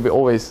sign. There will be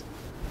always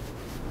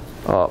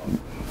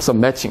some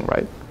matching,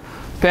 right?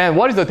 Then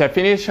what is the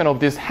definition of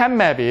this hand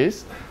map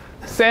is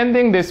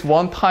sending this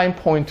one time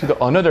point to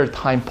the another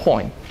time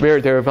point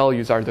where their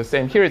values are the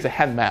same. Here is a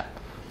hand map.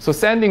 So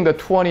sending the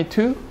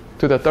 22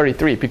 to the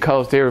 33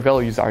 because their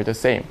values are the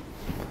same.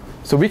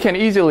 So we can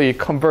easily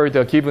convert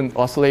the given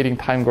oscillating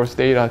time course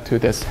data to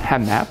this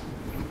hand map.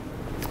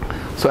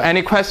 So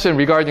any question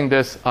regarding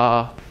this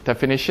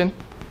definition?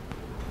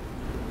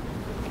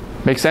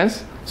 Make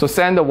sense? So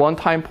send the one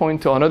time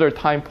point to another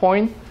time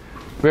point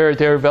where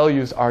their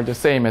values are the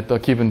same at the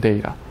given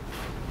data.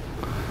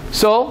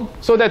 So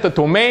that the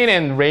domain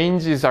and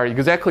ranges are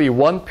exactly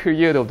one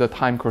period of the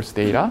time course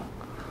data,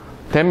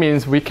 that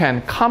means we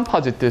can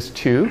composite these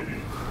two.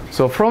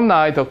 So from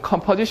now, the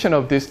composition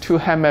of these two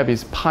hand map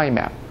is pi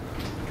map.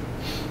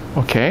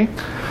 Okay.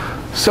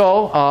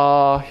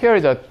 So here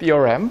is a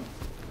theorem.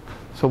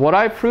 So what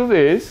I prove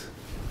is,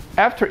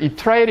 after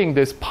iterating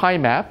this pi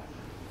map,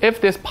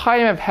 if this pi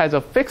map has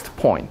a fixed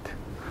point,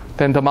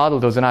 then the model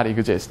does not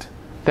exist.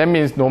 That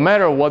means no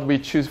matter what we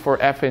choose for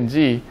f and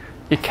g,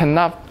 it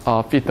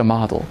cannot fit the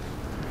model.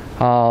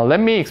 Let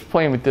me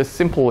explain with this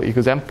simple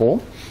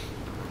example.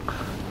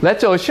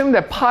 Let's assume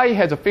that pi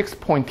has a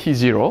fixed point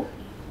t0.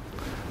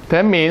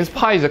 That means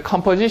pi is a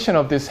composition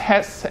of this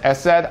S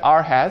hat,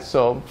 R hat,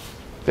 so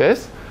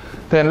this.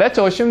 Then let's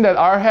assume that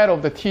R hat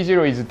of the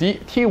t0 is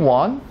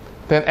t1.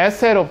 Then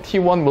S hat of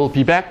t1 will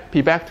be back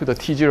to the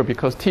t0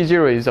 because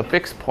t0 is a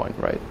fixed point,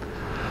 right?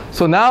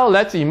 So now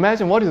let's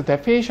imagine what is the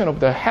definition of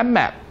the hand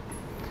map.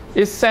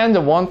 It sends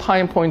one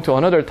time point to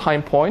another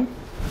time point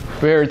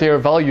where their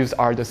values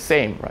are the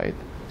same, right?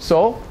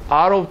 So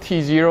R of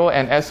t0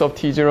 and S of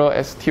t0,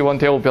 S t1,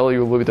 their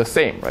value will be the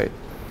same, right?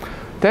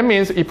 That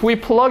means if we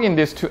plug in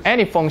this to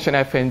any function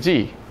f and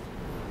g,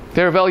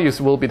 their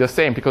values will be the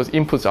same because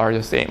inputs are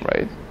the same,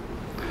 right?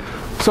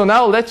 So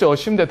now let's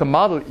assume that the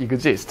model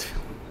exists.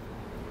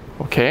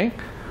 Okay?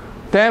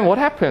 Then what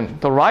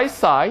happened? The right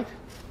side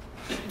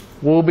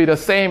will be the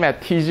same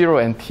at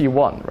t0 and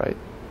t1, right?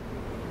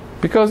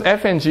 Because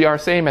f and g are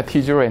same at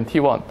t0 and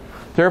t1.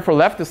 Therefore,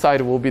 left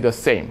side will be the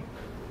same.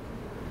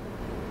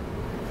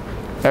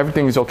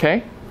 Everything is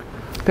okay?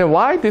 Then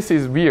why this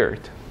is weird?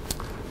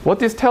 What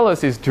this tells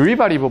us is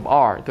derivative of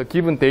r, the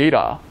given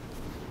data,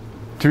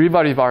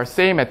 derivative are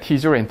same at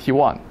t0 and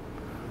t1.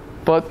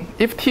 But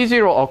if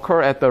t0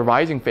 occur at the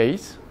rising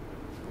phase,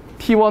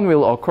 t1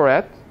 will occur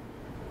at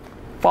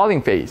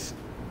falling phase.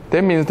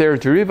 That means their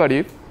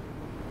derivative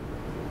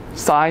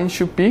sign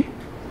should be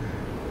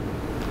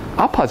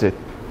opposite,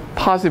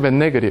 positive and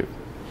negative.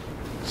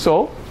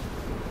 So,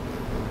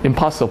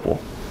 impossible.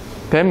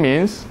 That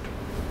means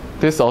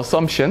this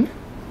assumption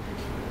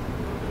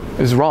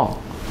is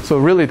wrong. So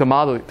really the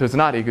model does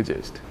not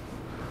exist.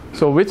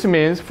 So which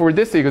means for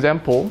this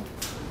example,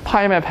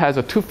 pi map has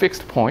a two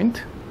fixed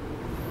point.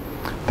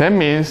 That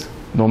means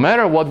no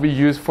matter what we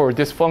use for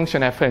this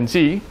function f and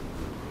g,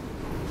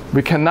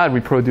 we cannot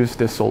reproduce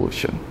this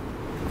solution.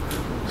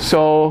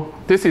 So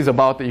this is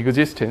about the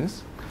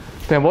existence.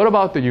 Then what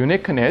about the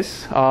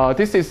uniqueness?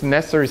 This is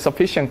necessary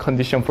sufficient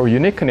condition for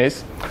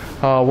uniqueness.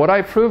 What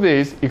I prove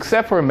is,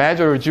 except for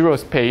major zero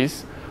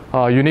space,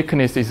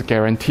 uniqueness is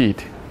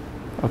guaranteed.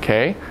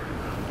 Okay?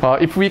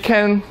 If we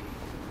can,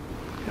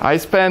 I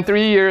spent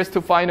 3 years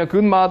to find a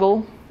good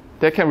model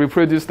that can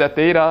reproduce that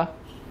data,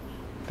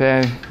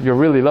 then you're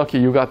really lucky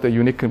you got the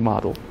unique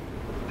model.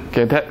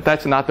 Okay,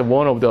 that's not the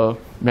one of the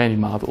many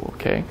model.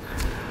 Okay,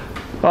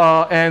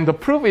 and the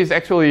proof is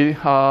actually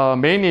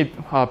mainly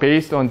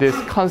based on this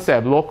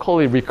concept,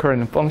 locally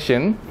recurrent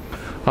function.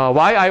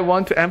 Why I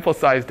want to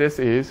emphasize this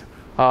is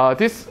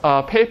this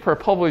paper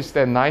published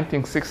in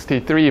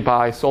 1963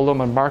 by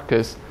Solomon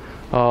Marcus.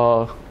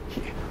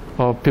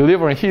 Believe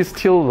it or not, he's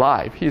still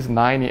alive. He's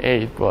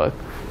 98, but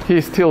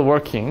he's still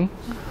working.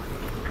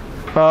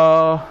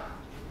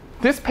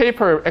 This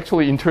paper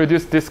actually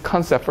introduced this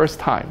concept first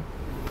time.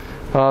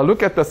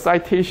 Look at the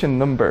citation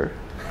number.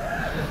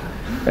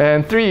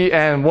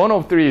 And one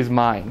of three is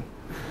mine.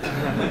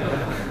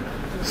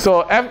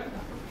 So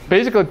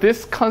basically,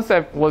 this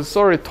concept was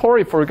sort of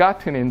totally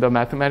forgotten in the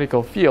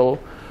mathematical field.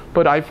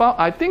 But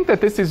I think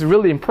that this is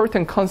really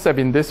important concept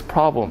in this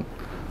problem.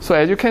 So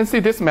as you can see,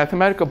 this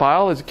mathematical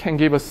biology can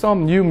give us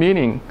some new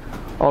meaning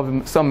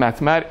of some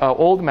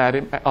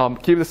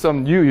give us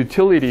some new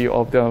utility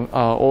of the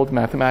old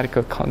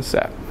mathematical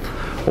concept.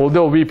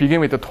 Although we begin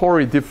with a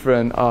totally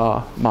different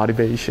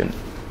motivation.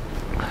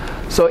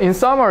 So in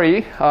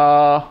summary,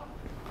 at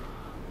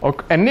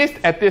least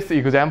at this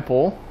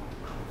example,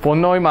 von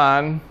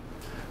Neumann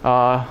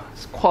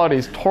quality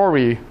is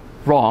totally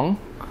wrong,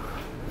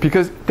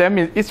 because that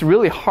means it's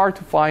really hard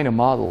to find a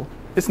model.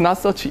 It's not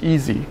such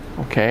easy,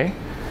 okay?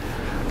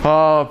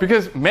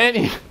 Because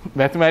many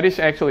mathematicians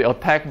actually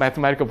attack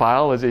mathematical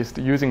biologists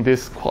using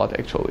this quad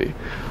actually.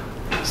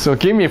 So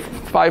give me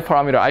 5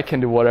 parameters, I can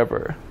do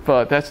whatever.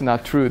 But that's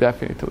not true,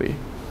 definitely.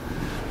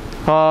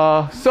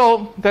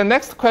 So the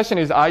next question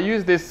is, I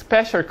use this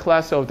special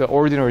class of the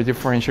ordinary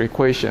differential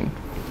equation.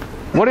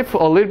 What if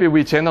a little bit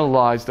we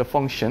generalize the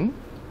function?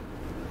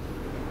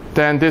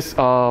 Then this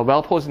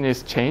well-posing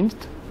is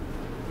changed.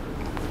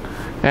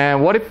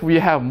 And what if we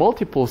have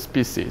multiple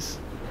species,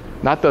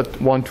 not the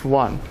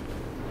one-to-one?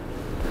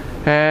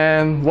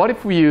 And what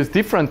if we use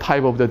different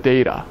type of the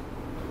data?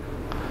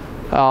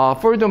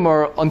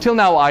 Furthermore, until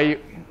now I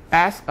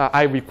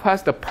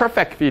request the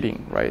perfect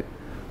fitting, right?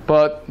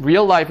 But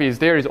real life is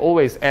there is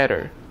always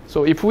error.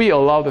 So if we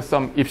allow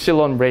some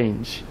epsilon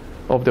range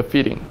of the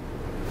fitting.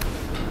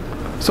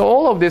 So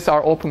all of these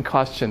are open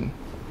question.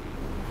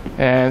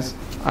 And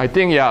I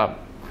think, yeah,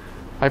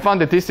 I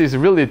found that this is a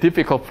really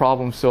difficult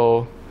problem.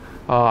 So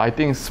I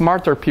think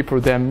smarter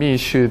people than me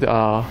should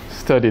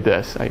study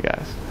this, I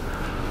guess.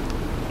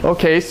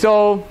 Okay,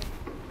 so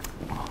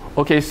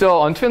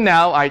until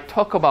now I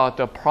talk about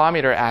the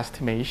parameter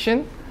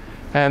estimation,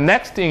 and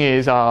next thing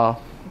is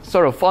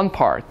sort of fun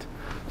part.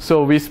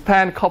 So we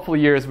spent a couple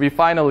of years, we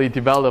finally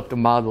developed the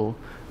model.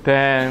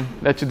 Then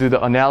let's do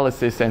the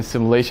analysis and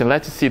simulation.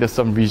 Let's see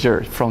some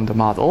results from the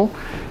model.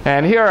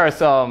 And here are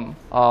some,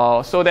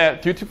 so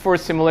that for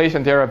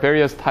simulation there are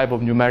various type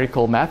of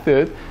numerical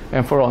method,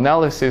 and for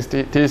analysis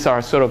these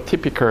are sort of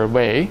typical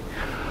way.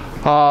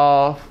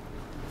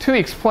 To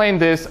explain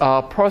this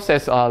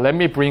process, let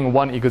me bring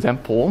one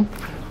example.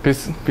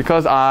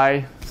 Because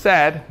I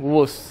said we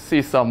will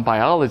see some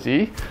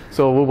biology,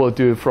 so we will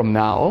do from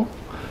now.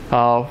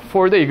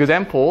 For the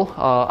example,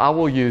 I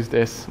will use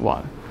this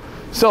one.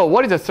 So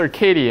what is a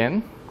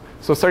circadian?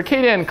 So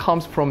circadian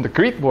comes from the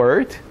Greek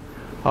word.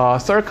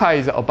 Circa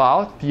is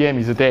about, dm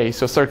is a day.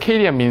 So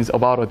circadian means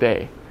about a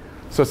day.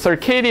 So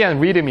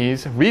circadian rhythm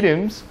is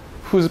rhythms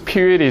whose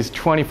period is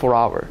 24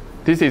 hours.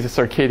 This is a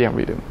circadian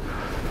rhythm.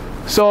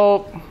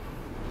 So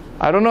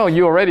I don't know,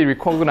 you already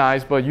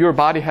recognize, but your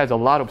body has a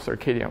lot of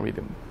circadian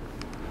rhythm.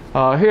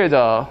 Here's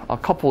a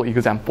couple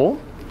examples.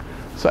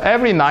 So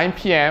every 9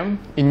 p.m.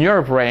 in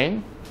your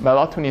brain,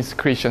 melatonin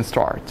secretion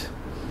starts.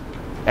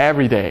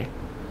 Every day.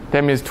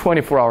 That means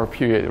 24-hour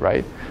period,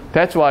 right?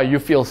 That's why you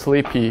feel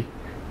sleepy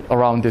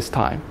around this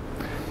time.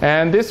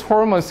 And this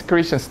hormone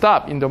secretion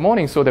stops in the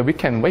morning so that we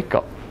can wake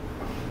up.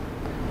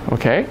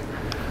 Okay?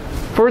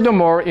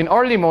 Furthermore, in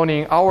early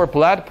morning, our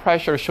blood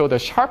pressure shows the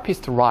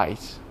sharpest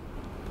rise.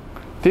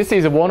 This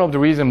is one of the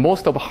reasons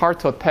most of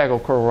heart attack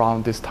occur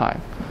around this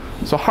time.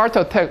 So heart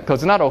attack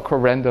does not occur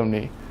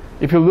randomly.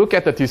 If you look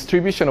at the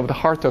distribution of the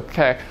heart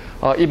attack,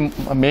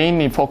 it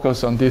mainly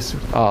focuses on this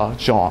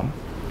zone.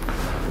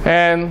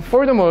 And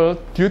furthermore,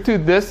 due to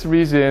this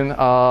reason,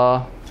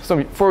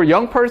 so for a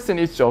young person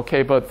it's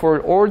okay, but for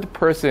an old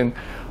person,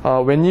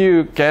 when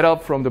you get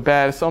up from the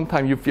bed,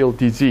 sometimes you feel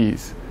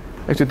disease.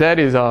 Actually, that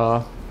is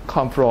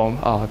come from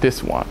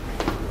this one.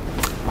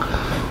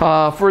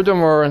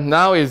 Furthermore,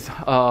 now is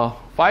 5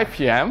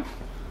 p.m.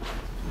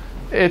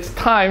 It's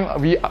time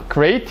we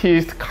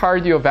greatest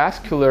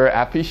cardiovascular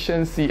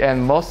efficiency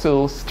and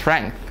muscle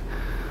strength.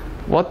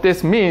 What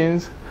this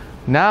means,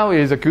 now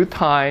is a good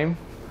time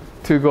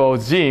to go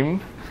gym,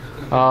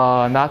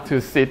 not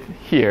to sit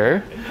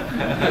here.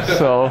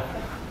 So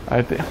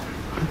I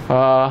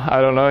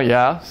don't know,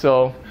 yeah.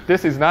 So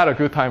this is not a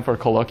good time for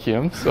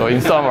colloquium. So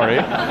in summary,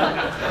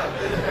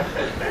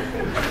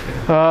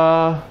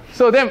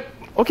 so then,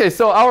 okay,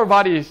 so our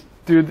bodies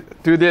do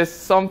this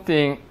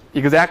something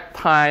exact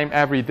time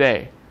every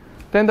day.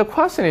 Then the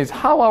question is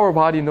how our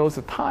body knows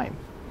the time,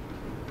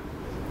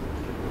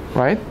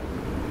 right?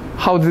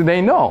 How do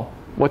they know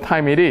what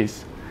time it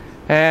is?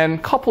 And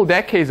a couple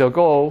decades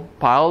ago,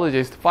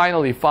 biologists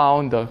finally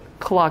found the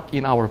clock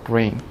in our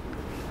brain.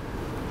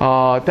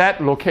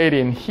 That located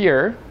in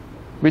here,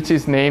 which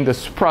is named the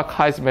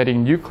suprachiasmatic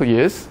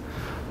nucleus.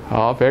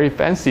 Very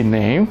fancy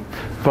name,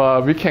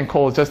 but we can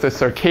call it just a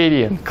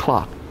circadian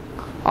clock.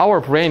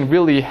 Our brain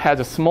really has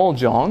a small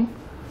zone,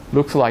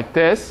 looks like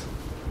this.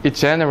 It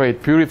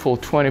generates beautiful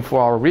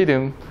 24-hour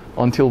rhythm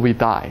until we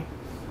die,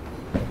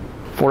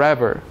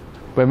 forever.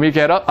 When we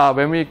get up,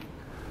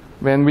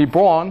 when we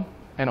born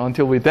and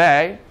until we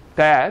die,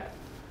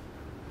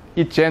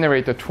 it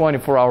generates a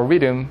 24-hour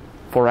rhythm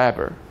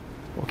forever.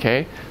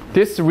 Okay,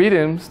 this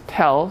rhythm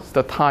tells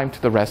the time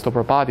to the rest of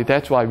our body.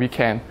 That's why we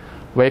can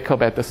wake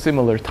up at a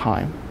similar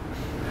time.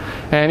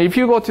 And if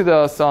you go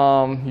to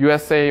some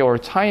USA or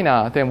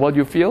China, then what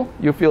you feel?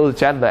 You feel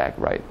jet lag,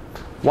 right?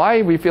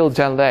 Why we feel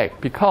jet lag?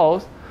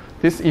 Because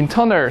this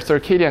internal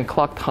circadian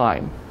clock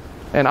time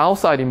and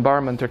outside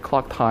environmental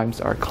clock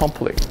times are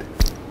conflict.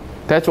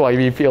 That's why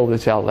we feel the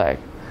jet lag.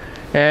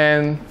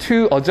 And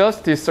to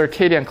adjust this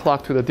circadian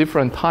clock to the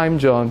different time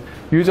zone,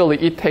 usually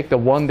it takes the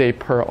 1 day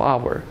per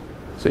hour.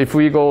 So if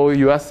we go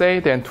USA,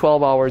 then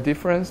 12-hour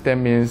difference, that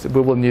means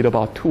we will need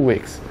about 2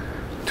 weeks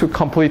to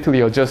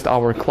completely adjust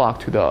our clock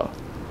to the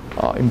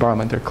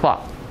environmental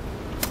clock.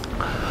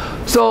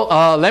 So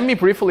let me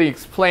briefly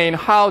explain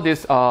how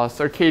this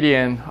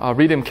circadian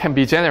rhythm can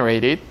be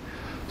generated.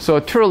 So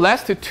through the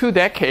last 2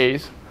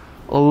 decades,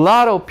 a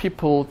lot of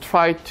people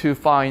try to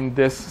find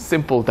this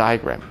simple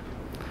diagram.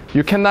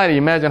 You cannot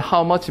imagine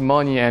how much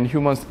money and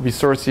human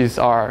resources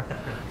are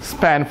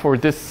spent for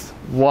this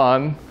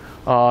one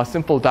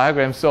simple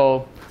diagram.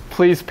 So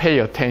please pay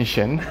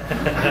attention.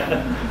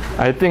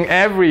 I think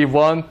every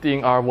one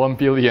thing are 1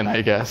 billion,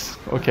 I guess.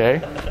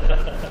 Okay.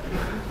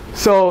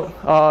 So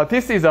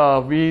this is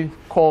we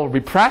call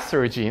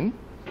repressor gene.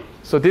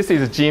 So this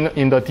is a gene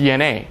in the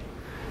DNA.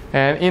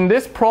 And in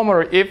this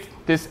promoter, if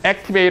this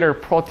activator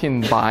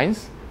protein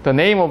binds, the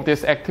name of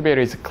this activator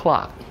is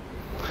clock.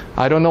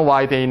 I don't know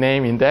why they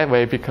name in that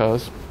way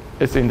because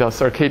it's in the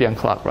circadian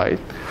clock, right?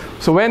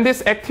 So when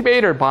this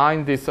activator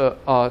binds this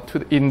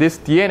in this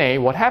DNA,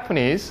 what happens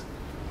is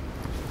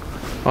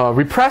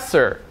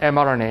repressor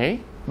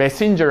mRNA,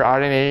 messenger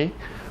RNA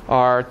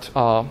are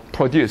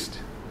produced.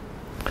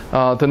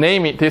 The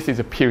name, this is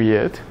a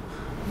period.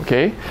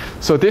 Okay,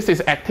 so this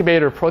is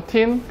activator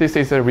protein. This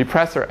is a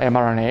repressor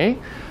mRNA.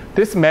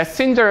 This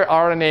messenger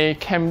RNA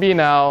can be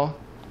now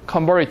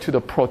converted to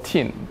the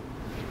protein.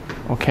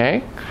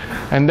 Okay,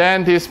 and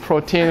then this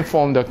protein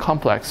form the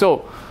complex.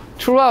 So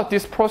throughout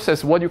this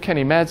process, what you can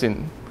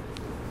imagine,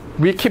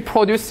 we keep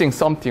producing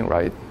something,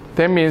 right?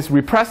 That means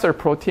repressor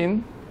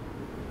protein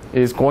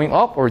is going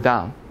up or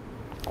down?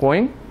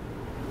 Going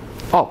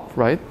up,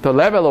 right? The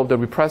level of the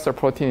repressor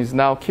protein is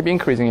now keep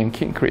increasing and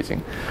keep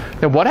increasing.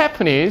 Then what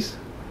happens is,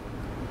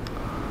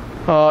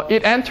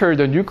 it enters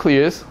the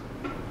nucleus.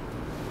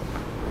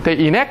 They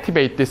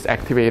inactivate this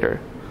activator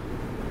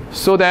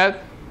so that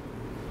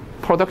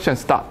production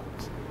stops.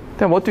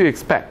 Then what do you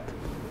expect?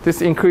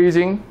 This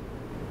increasing,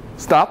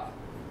 stop.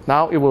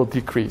 Now it will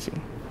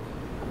decreasing.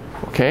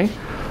 Okay?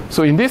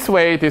 So in this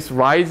way, this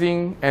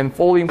rising and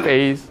falling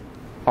phase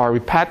are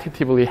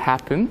repetitively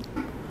happen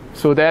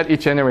so that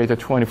it generates a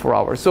 24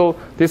 hours. So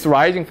this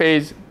rising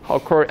phase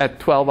occurs at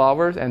 12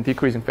 hours and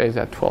decreasing phase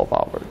at 12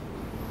 hours.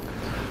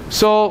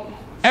 So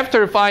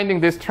after finding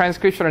this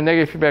transcriptional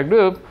negative feedback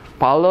loop,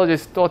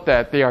 biologists thought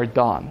that they are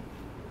done.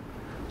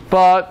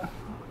 But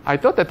I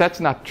thought that that's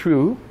not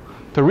true.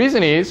 The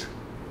reason is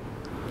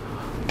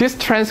this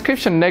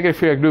transcription negative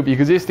feedback loop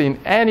exists in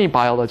any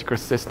biological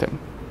system.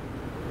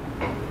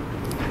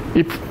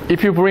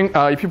 If you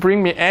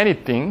bring me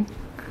anything,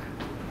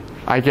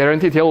 I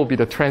guarantee there will be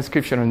the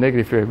transcriptional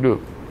negative feedback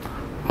loop.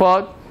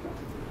 But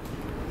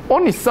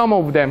only some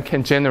of them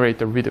can generate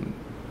the rhythm.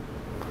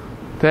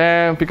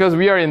 Then, because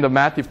we are in the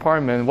math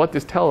department, what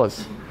this tells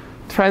us?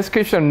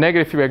 Transcription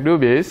negative feedback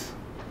loop is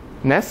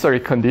necessary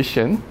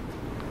condition,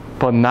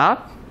 but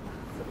not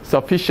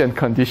sufficient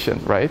condition,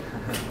 right?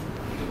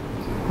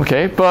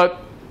 Okay, but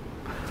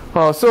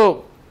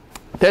so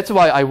that's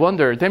why I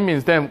wonder. That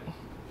means then,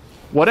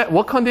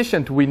 what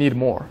condition do we need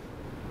more?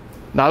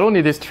 Not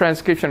only this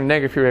transcription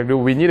negative feedback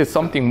loop, we needed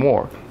something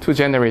more to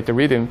generate the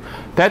rhythm.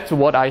 That's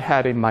what I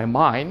had in my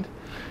mind.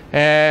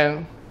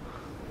 And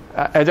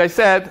as I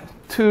said,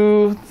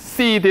 to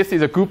see this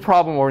is a good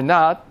problem or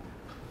not,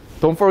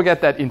 don't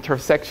forget that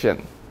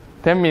intersection.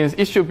 That means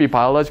it should be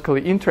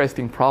biologically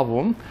interesting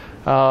problem.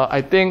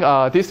 I think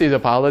this is a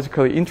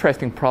biologically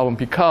interesting problem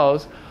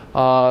because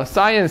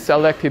science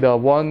selected a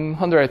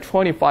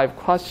 125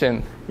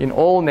 question in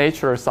all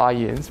natural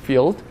science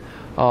field.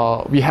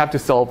 We have to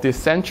solve this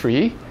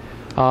century.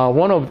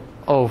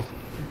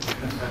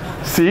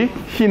 See,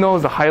 he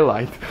knows the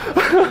highlight.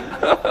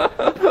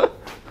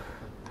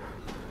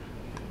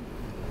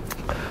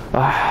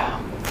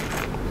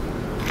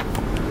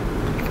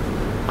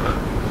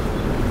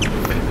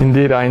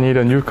 Indeed, I need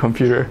a new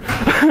computer.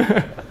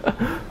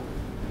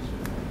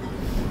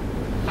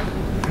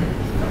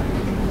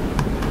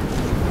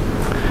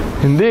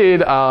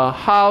 Indeed,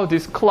 how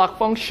this clock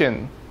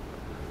function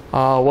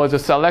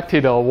was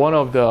selected one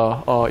of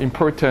the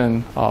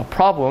important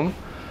problem.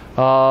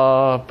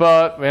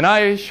 But when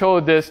I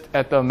showed this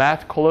at the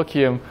math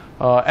colloquium,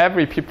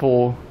 every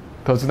people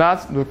does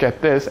not look at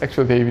this.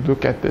 Actually, they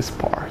look at this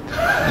part,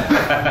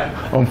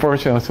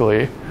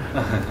 unfortunately.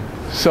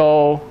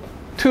 So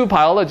to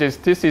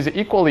biologists, this is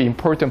equally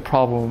important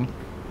problem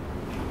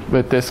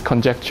with this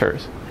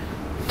conjectures.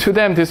 To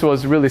them, this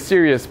was really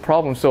serious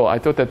problem, so I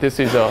thought that this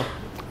is a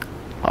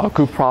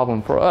good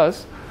problem for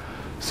us.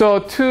 So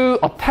to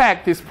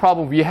attack this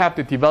problem, we have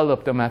to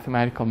develop the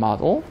mathematical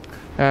model.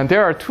 And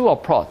there are two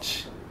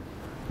approaches.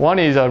 One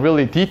is a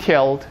really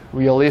detailed,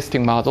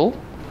 realistic model,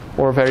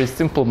 or a very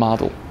simple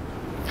model.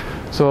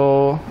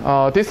 So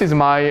this is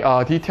my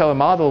detailed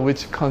model,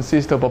 which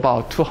consists of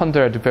about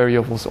 200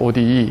 variables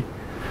ODE.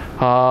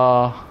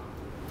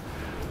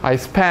 I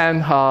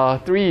spent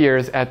 3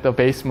 years at the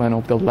basement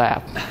of the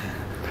lab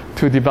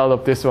to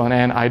develop this one,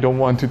 and I don't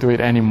want to do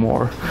it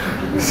anymore.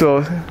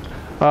 So,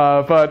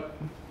 but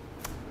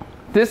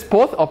this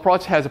both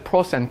approach has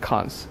pros and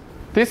cons.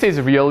 This is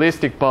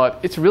realistic, but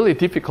it's really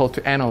difficult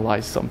to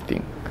analyze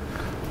something.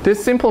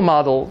 This simple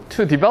model,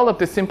 to develop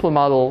this simple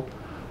model,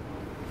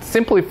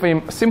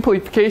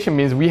 simplification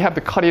means we have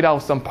to cut it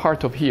out some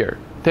part of here.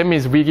 That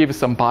means we give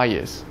some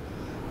bias.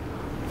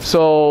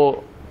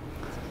 So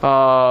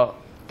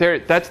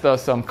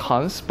that's some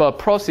cons, but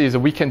pros is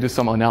we can do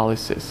some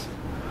analysis.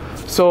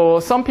 So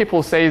some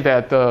people say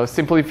that the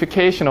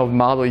simplification of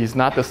model is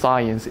not the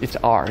science, it's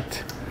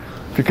art,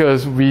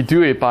 because we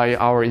do it by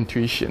our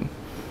intuition.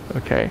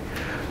 Okay.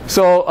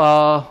 So,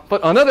 but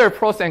another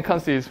pros and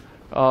cons is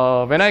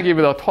when I give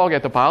a talk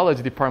at the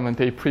biology department,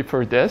 they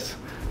prefer this.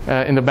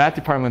 In the math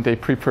department, they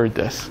prefer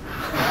this.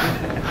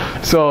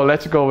 So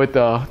let's go with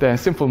the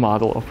simple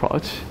model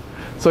approach.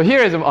 So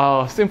here is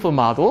a simple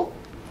model,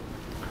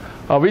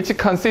 which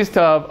consists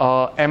of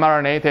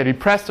mRNA, the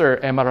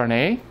repressor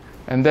mRNA,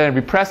 and then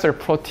repressor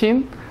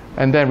protein,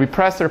 and then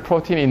repressor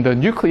protein in the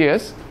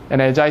nucleus.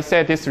 And as I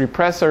said, this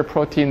repressor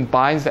protein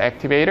binds the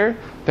activator,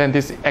 then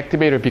this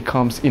activator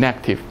becomes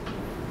inactive.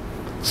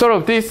 Sort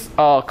of this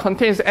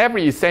contains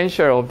every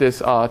essential of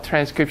this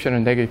transcription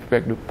and negative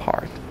feedback loop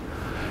part.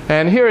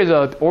 And here is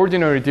an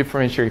ordinary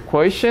differential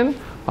equation,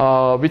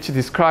 which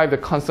describes the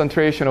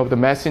concentration of the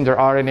messenger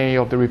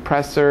RNA of the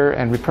repressor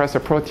and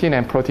repressor protein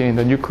and protein in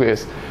the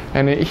nucleus.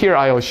 And here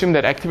I assume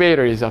that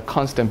activator is a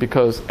constant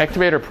because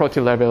activator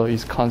protein level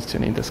is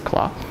constant in this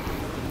class.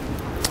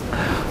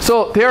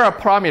 So there are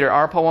parameters,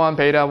 alpha 1,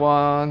 beta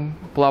 1,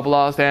 blah,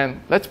 blah,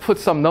 then let's put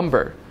some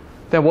number.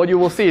 Then what you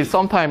will see is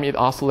sometimes it's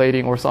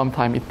oscillating or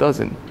sometimes it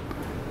doesn't.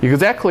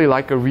 Exactly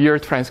like a real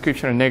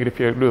transcription and negative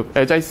feedback loop.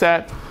 As I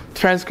said,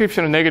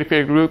 transcription and negative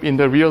feedback loop in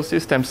the real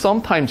system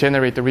sometimes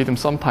generate the rhythm,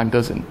 sometimes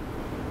doesn't.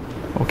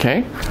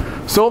 Okay?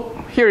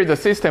 So here is a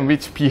system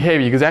which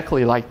behaves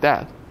exactly like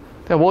that.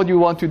 Then what do you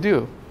want to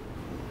do?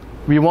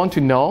 We want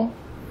to know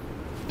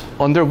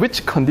under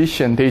which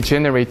condition they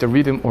generate the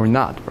rhythm or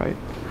not, right?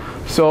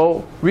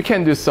 So we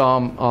can do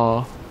some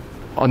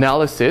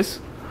analysis,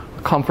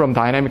 come from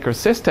dynamical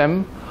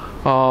system.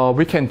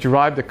 We can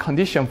derive the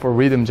condition for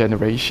rhythm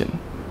generation.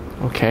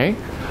 Okay,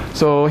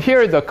 so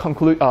here is the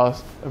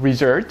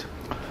result.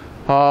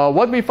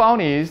 What we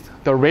found is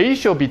the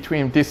ratio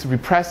between this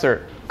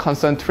repressor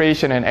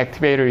concentration and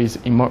activator is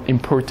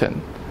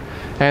important.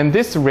 And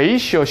this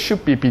ratio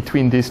should be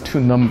between these two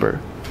numbers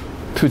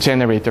to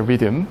generate the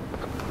rhythm.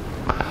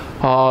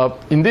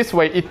 In this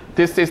way,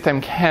 this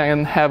system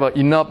can have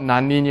enough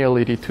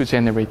nonlinearity to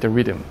generate the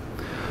rhythm.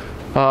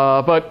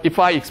 But if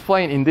I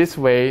explain in this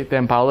way,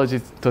 then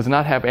biology does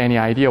not have any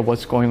idea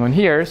what's going on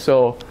here.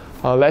 So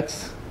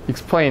let's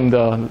explain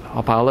the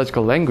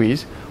biological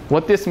language.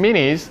 What this means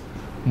is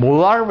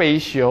molar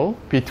ratio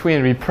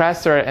between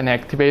repressor and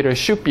activator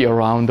should be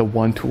around the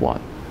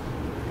 1:1.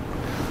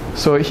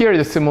 So here is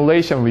the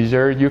simulation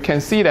result. You can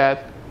see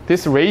that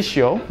this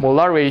ratio,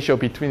 molar ratio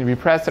between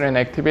repressor and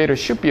activator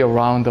should be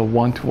around the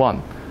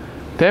 1:1.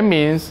 That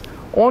means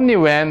only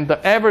when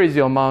the average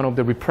amount of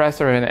the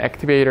repressor and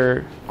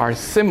activator are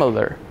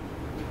similar,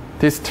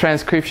 this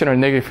transcription or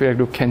negative feedback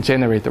loop can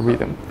generate the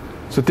rhythm.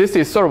 So this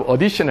is sort of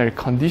additional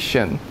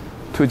condition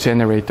to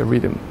generate the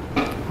rhythm.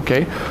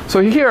 Okay? So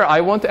here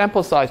I want to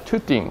emphasize two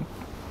things.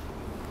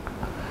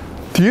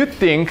 Do you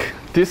think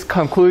this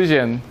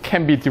conclusion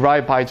can be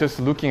derived by just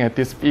looking at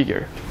this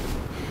figure?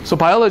 So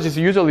biologists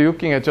are usually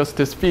looking at just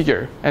this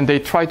figure and they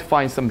try to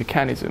find some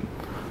mechanism.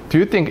 Do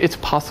you think it's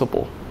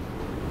possible?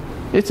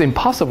 It's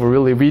impossible,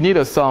 really. We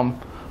need some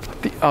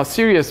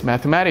serious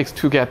mathematics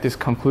to get this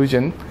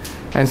conclusion.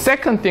 And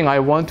second thing I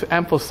want to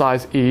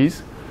emphasize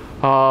is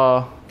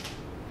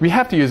we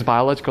have to use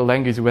biological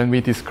language when we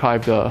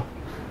describe the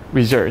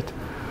result.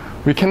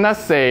 We cannot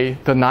say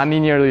the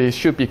nonlinearity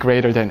should be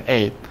greater than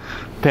 8.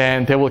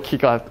 Then they will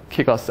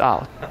kick us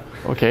out.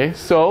 Okay?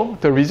 So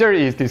the result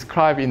is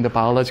described in the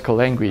biological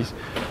language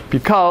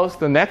because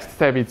the next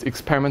step is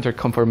experimental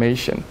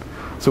confirmation.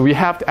 So we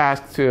have to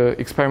ask the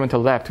experimental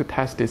lab to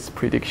test this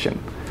prediction.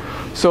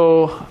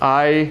 So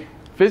I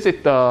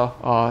visit the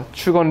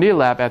Chugon Lee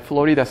lab at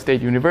Florida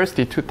State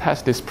University to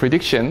test this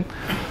prediction.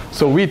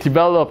 So we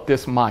developed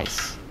this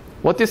mice.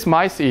 What this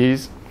mice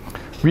is,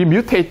 we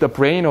mutate the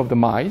brain of the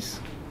mice.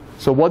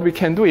 So what we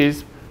can do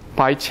is,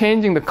 by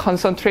changing the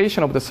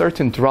concentration of the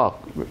certain drug,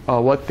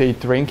 what they're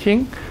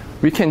drinking,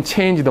 we can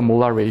change the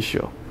molar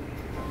ratio.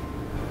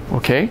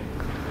 Okay?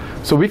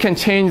 So we can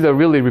change the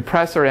really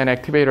repressor and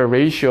activator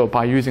ratio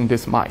by using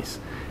this mice.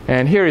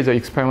 And here is the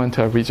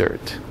experimental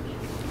result.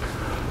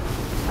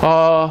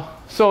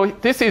 So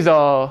this is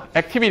an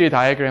activity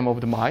diagram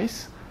of the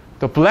mice.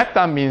 The black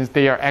dot means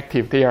they are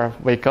active, they are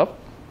wake up.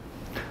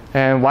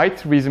 And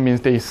white reason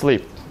means they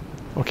sleep.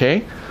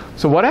 Okay?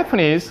 So what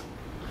happened is,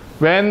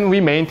 when we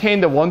maintain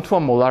the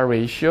 1-to-1 molar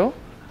ratio,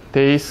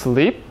 they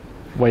sleep,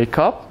 wake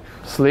up,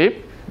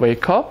 sleep,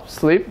 wake up,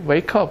 sleep,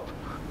 wake up,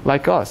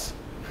 like us,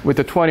 with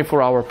a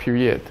 24-hour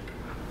period.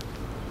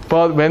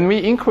 But when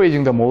we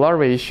increasing the molar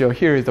ratio,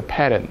 here is the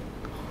pattern.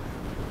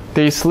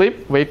 They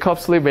sleep, wake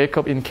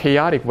up in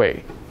chaotic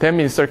way. That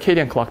means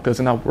circadian clock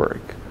does not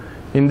work.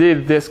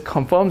 Indeed, this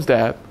confirms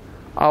that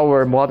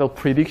our model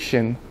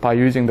prediction by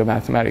using the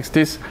mathematics,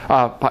 this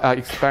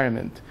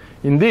experiment.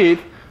 Indeed,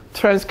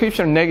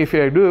 transcription negative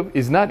feedback loop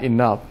is not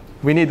enough.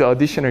 We need the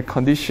additional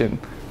condition.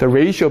 The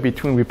ratio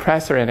between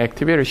repressor and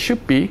activator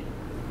should be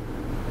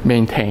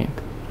maintained.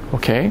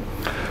 Okay?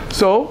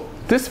 So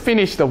this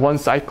finished the one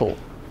cycle.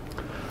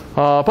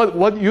 But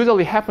what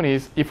usually happens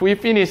is, if we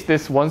finish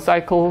this one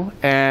cycle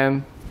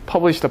and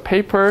publish the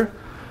paper,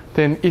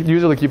 then it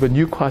usually gives a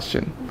new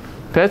question.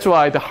 That's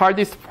why the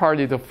hardest part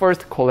is the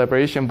first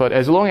collaboration, but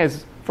as long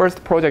as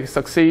first project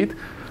succeed,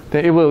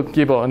 then it will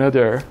give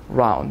another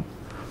round.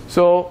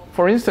 So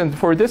for instance,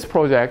 for this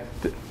project,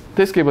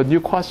 this gives a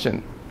new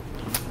question.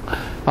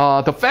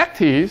 The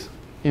fact is,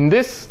 in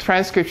this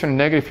transcription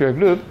negative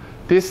feedback loop,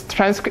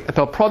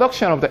 the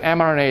production of the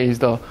mRNA is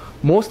the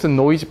most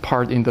noisy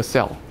part in the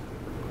cell.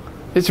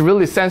 It's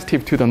really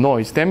sensitive to the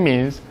noise. That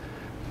means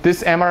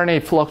this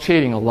mRNA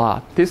fluctuating a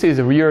lot. This is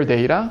real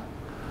data.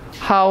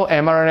 How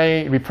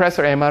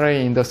repressor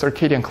mRNA in the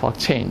circadian clock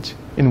change.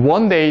 In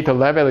one day, the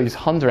level is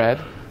 100.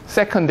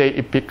 Second day,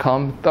 it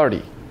becomes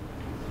 30.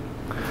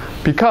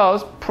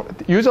 Because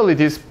usually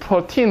this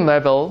protein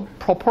level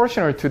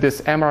proportional to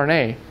this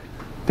mRNA.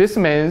 This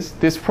means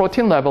this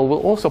protein level will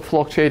also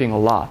fluctuating a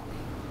lot.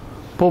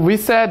 But we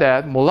said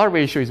that molar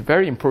ratio is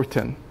very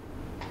important.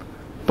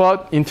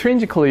 But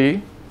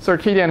intrinsically,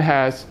 circadian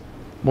has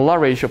molar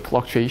ratio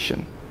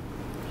fluctuation.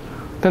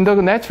 Then the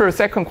natural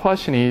second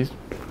question is,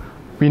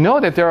 we know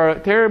that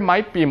there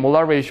might be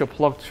molar ratio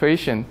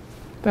fluctuation.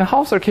 Then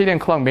how circadian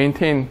clock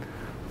maintain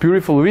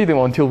beautiful rhythm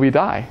until we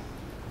die?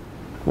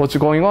 What's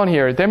going on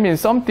here? That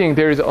means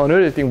there is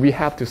another thing we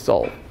have to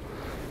solve.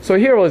 So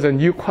here was a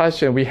new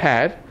question we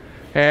had.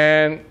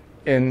 And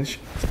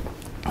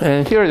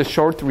here is a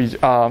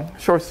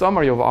short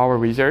summary of our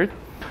result.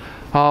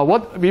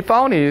 What we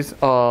found is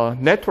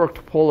network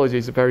topology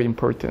is very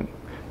important.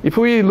 If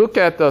we look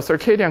at the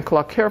circadian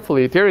clock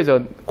carefully, there is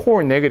a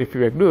core negative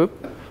feedback loop,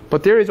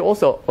 but there is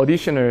also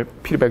additional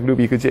feedback loop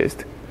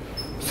exists.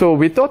 So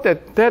we thought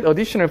that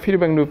additional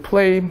feedback loop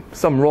played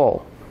some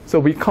role. So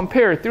we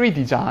compared three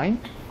designs.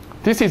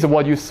 This is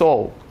what you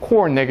saw,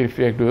 core negative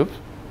feedback loop,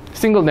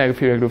 single negative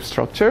feedback loop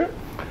structure.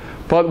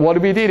 But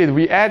what we did is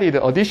we added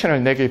additional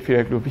negative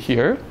feedback loop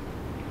here.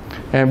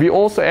 And we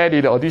also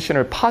added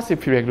additional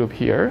positive feedback loop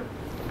here.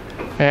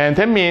 And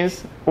that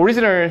means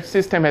original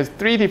system has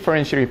three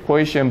differential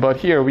equations, but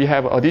here we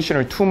have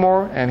additional two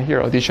more, and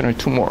here additional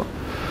two more.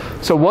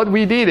 So what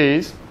we did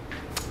is,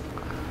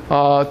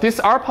 this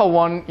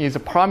alpha1 is a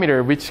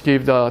parameter which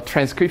gives the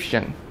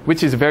transcription,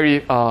 which is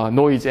very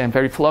noisy and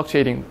very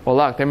fluctuating a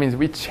lot. That means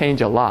we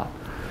change a lot.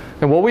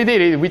 And what we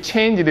did is we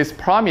changed this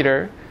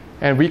parameter,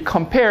 and we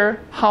compare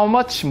how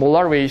much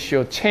molar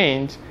ratio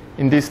change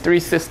in these three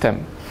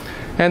systems.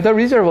 And the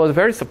result was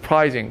very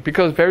surprising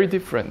because very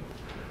different.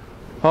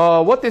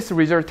 What this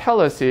result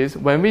tells us is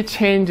when we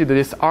change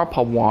this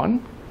alpha1,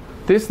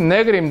 this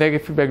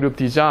negative feedback loop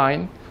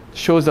design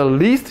shows the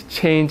least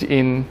change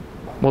in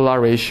molar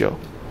ratio.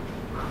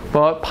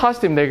 But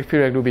positive negative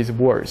feedback loop is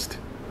worst.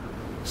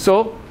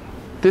 So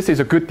this is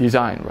a good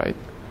design, right?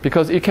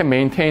 Because it can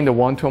maintain the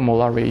 1-to-1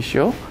 molar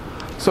ratio.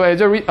 So as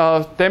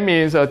that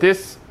means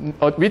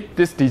with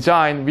this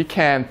design, we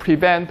can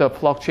prevent the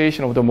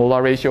fluctuation of the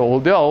molar ratio,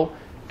 although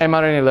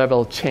mRNA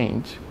level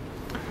change.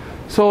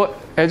 So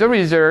as a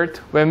result,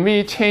 when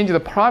we change the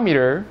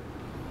parameter,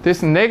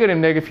 this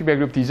negative feedback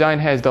loop design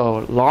has the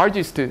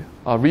largest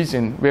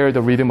region where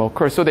the rhythm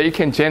occurs, so that it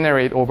can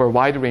generate over a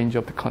wide range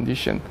of the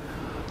condition.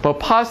 But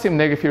positive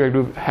negative feedback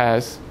loop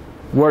has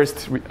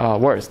worst.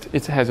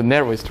 It has the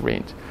narrowest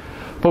range.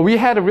 But we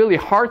had a really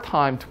hard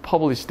time to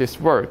publish this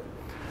work.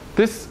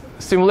 This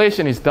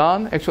simulation is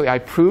done. Actually, I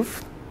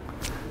proved.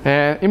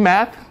 And in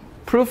math,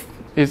 proof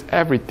is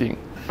everything.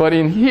 But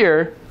in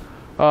here,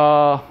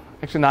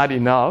 actually not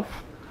enough.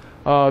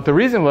 The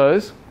reason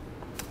was,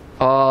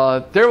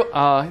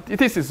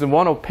 this is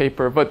one of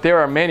paper, but there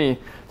are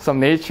some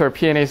Nature,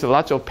 PNAs,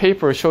 lots of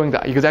papers showing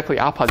the exactly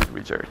opposite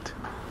result.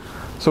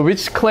 So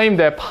which claim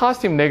that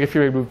positive negative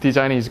feedback loop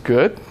design is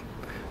good,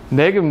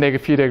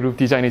 negative feedback loop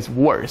design is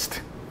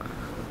worst.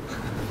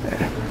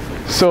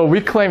 So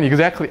we claim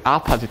exactly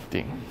opposite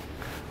thing.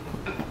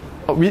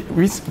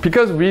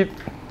 Because we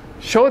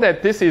show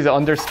that this is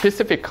under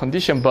specific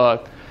condition,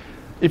 but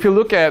if you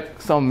look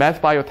at some math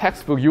bio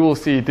textbook, you will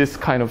see this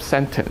kind of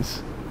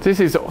sentence. This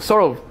is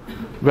sort of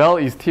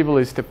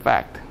well-established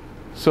fact.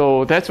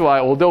 So that's why,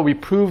 although we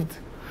proved,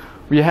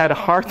 we had a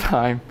hard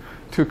time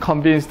to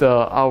convince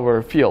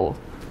our field.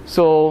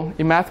 So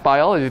in math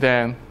biology,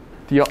 then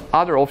the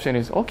other option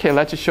is, okay,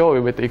 let's show it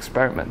with the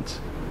experiments.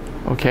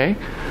 Okay,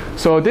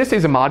 so this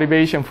is a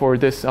motivation for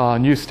this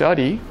new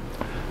study.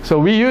 So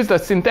we use the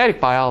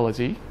synthetic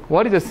biology.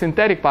 What is the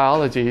synthetic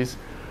biology? Is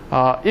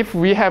if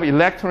we have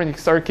electronic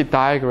circuit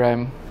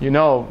diagram, you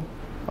know,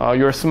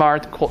 your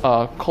smart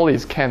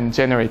colleagues can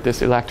generate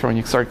this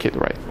electronic circuit,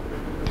 right?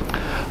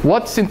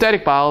 What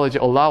synthetic biology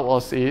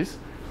allows us is,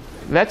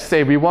 let's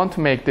say we want to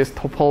make this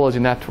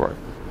topology network.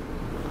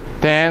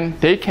 Then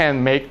they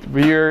can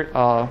engineer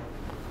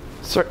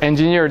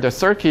the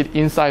circuit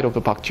inside of the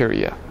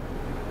bacteria.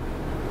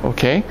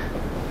 Okay,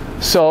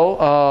 so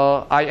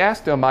I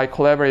asked my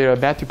collaborator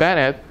Matthew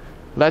Bennett,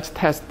 let's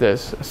test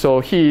this. So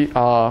he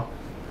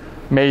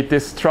made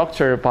this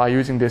structure by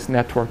using this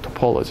network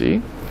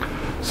topology.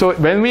 So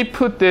when we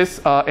put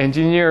this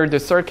engineer the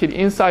circuit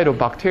inside of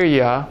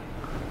bacteria,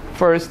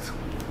 first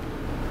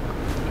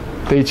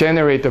they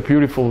generate a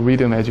beautiful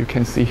rhythm, as you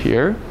can see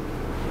here.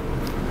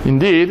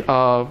 Indeed,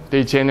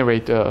 they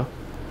generate a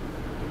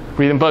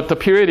rhythm, but the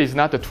period is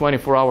not the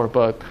 24-hour,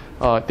 but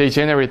they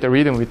generate the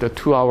rhythm with the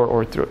 2-hour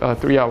or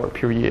 3-hour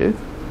period.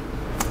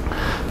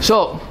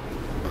 So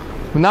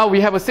now we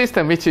have a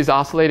system which is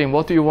oscillating.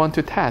 What do you want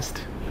to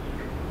test?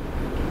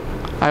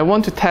 I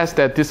want to test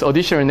that this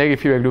additional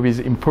negative feedback loop is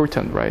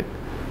important, right?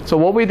 So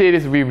what we did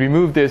is we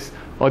removed this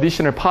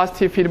additional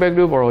positive feedback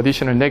loop or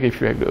additional negative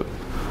feedback loop.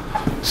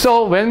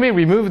 So when we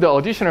remove the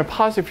additional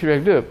positive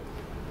feedback loop,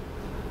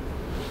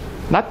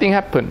 nothing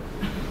happened.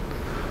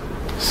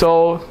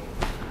 So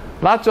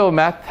lots of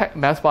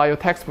math bio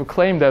textbook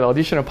claim that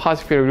additional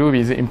positive feedback loop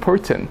is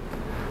important,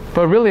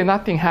 but really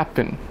nothing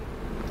happened.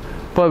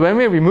 But when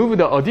we remove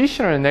the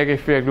additional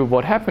negative feedback loop,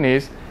 what happened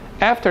is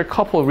after a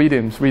couple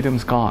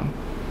rhythms gone.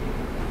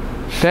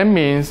 That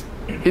means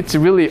it's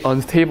really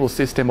unstable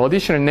system.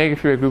 Additional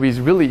negative feedback loop is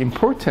really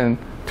important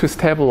to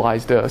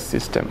stabilize the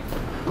system.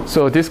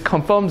 So this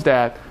confirms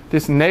that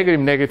this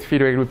negative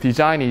feedback loop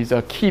design is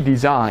a key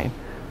design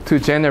to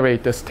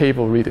generate the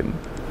stable rhythm.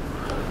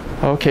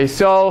 Okay,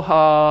 so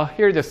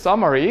here's the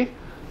summary.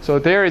 So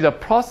there is a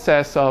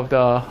process of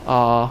the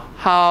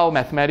how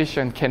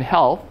mathematician can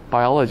help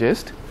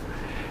biologists.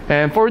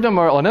 And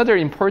furthermore, another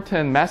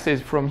important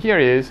message from here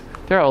is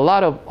there are a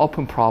lot of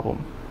open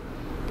problems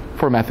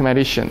for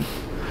mathematicians.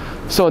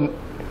 So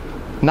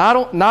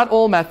not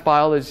all math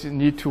biologists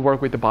need to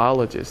work with the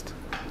biologist.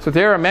 So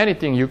there are many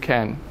things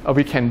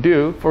we can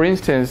do. For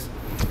instance,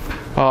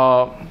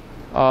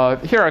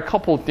 here are a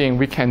couple things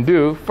we can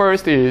do.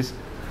 First is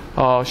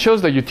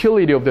shows the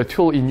utility of the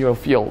tool in your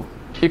field.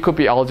 It could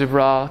be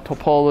algebra,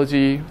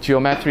 topology,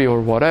 geometry, or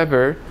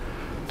whatever.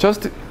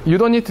 You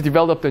don't need to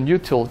develop the new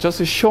tool.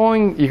 Just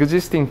showing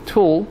existing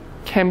tool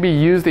can be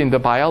used in the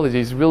biology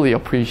is really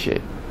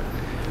appreciated.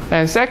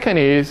 And second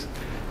is,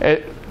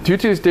 due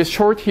to this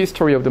short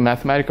history of the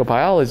mathematical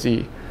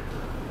biology,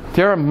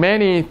 there are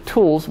many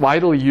tools,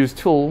 widely used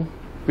tools,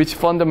 which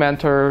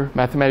fundamental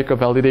mathematical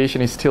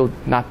validation is still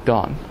not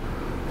done.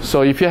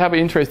 So if you have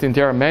interest in,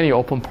 there are many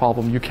open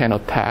problems you can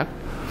attack.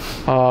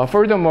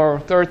 Furthermore,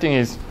 third thing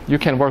is you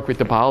can work with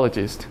the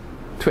biologist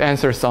to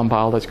answer some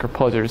biological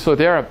puzzles. So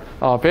there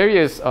are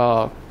various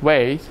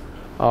ways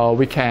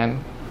we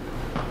can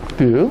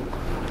do.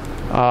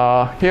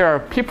 Here are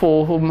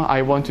people whom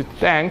I want to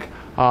thank.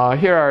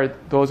 Here are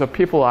those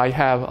people I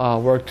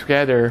have worked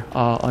together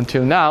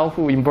until now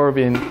who involved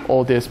in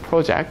all this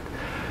project.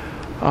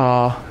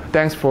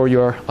 Thanks for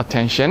your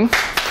attention.